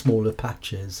smaller and smaller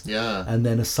patches, and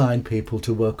then assign people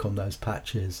to work on those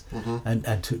patches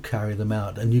and to carry them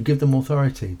out, and you give them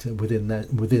authority to within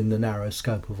the narrow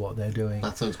scope of what they're doing.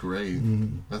 That sounds great.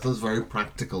 That sounds very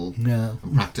practical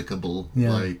and practicable,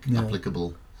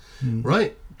 applicable.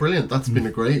 Right, brilliant. That's been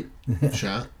a great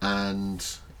chat, and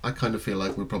I kind of feel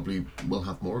like we probably will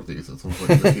have more of these at some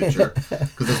point in the future,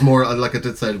 because there's more. Like I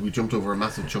did say, we jumped over a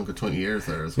massive chunk of 20 years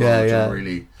there as well.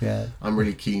 I'm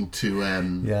really keen to.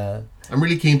 I'm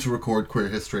really keen to record queer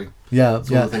history.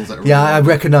 I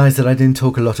recognise that I didn't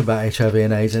talk a lot about HIV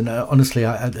and AIDS, and honestly,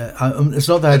 it's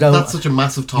not that I don't. That's such a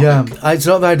massive topic. It's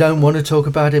not that I don't want to talk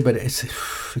about it, but it's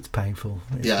painful.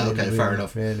 It's really, fair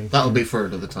enough. Really, that'll be for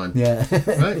another time.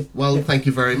 Right. Well, thank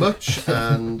you very much,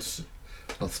 and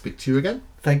I'll speak to you again.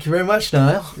 Thank you very much,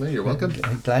 Niall. No, you're welcome.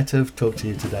 I'm glad to have talked to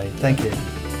you today. Thank you.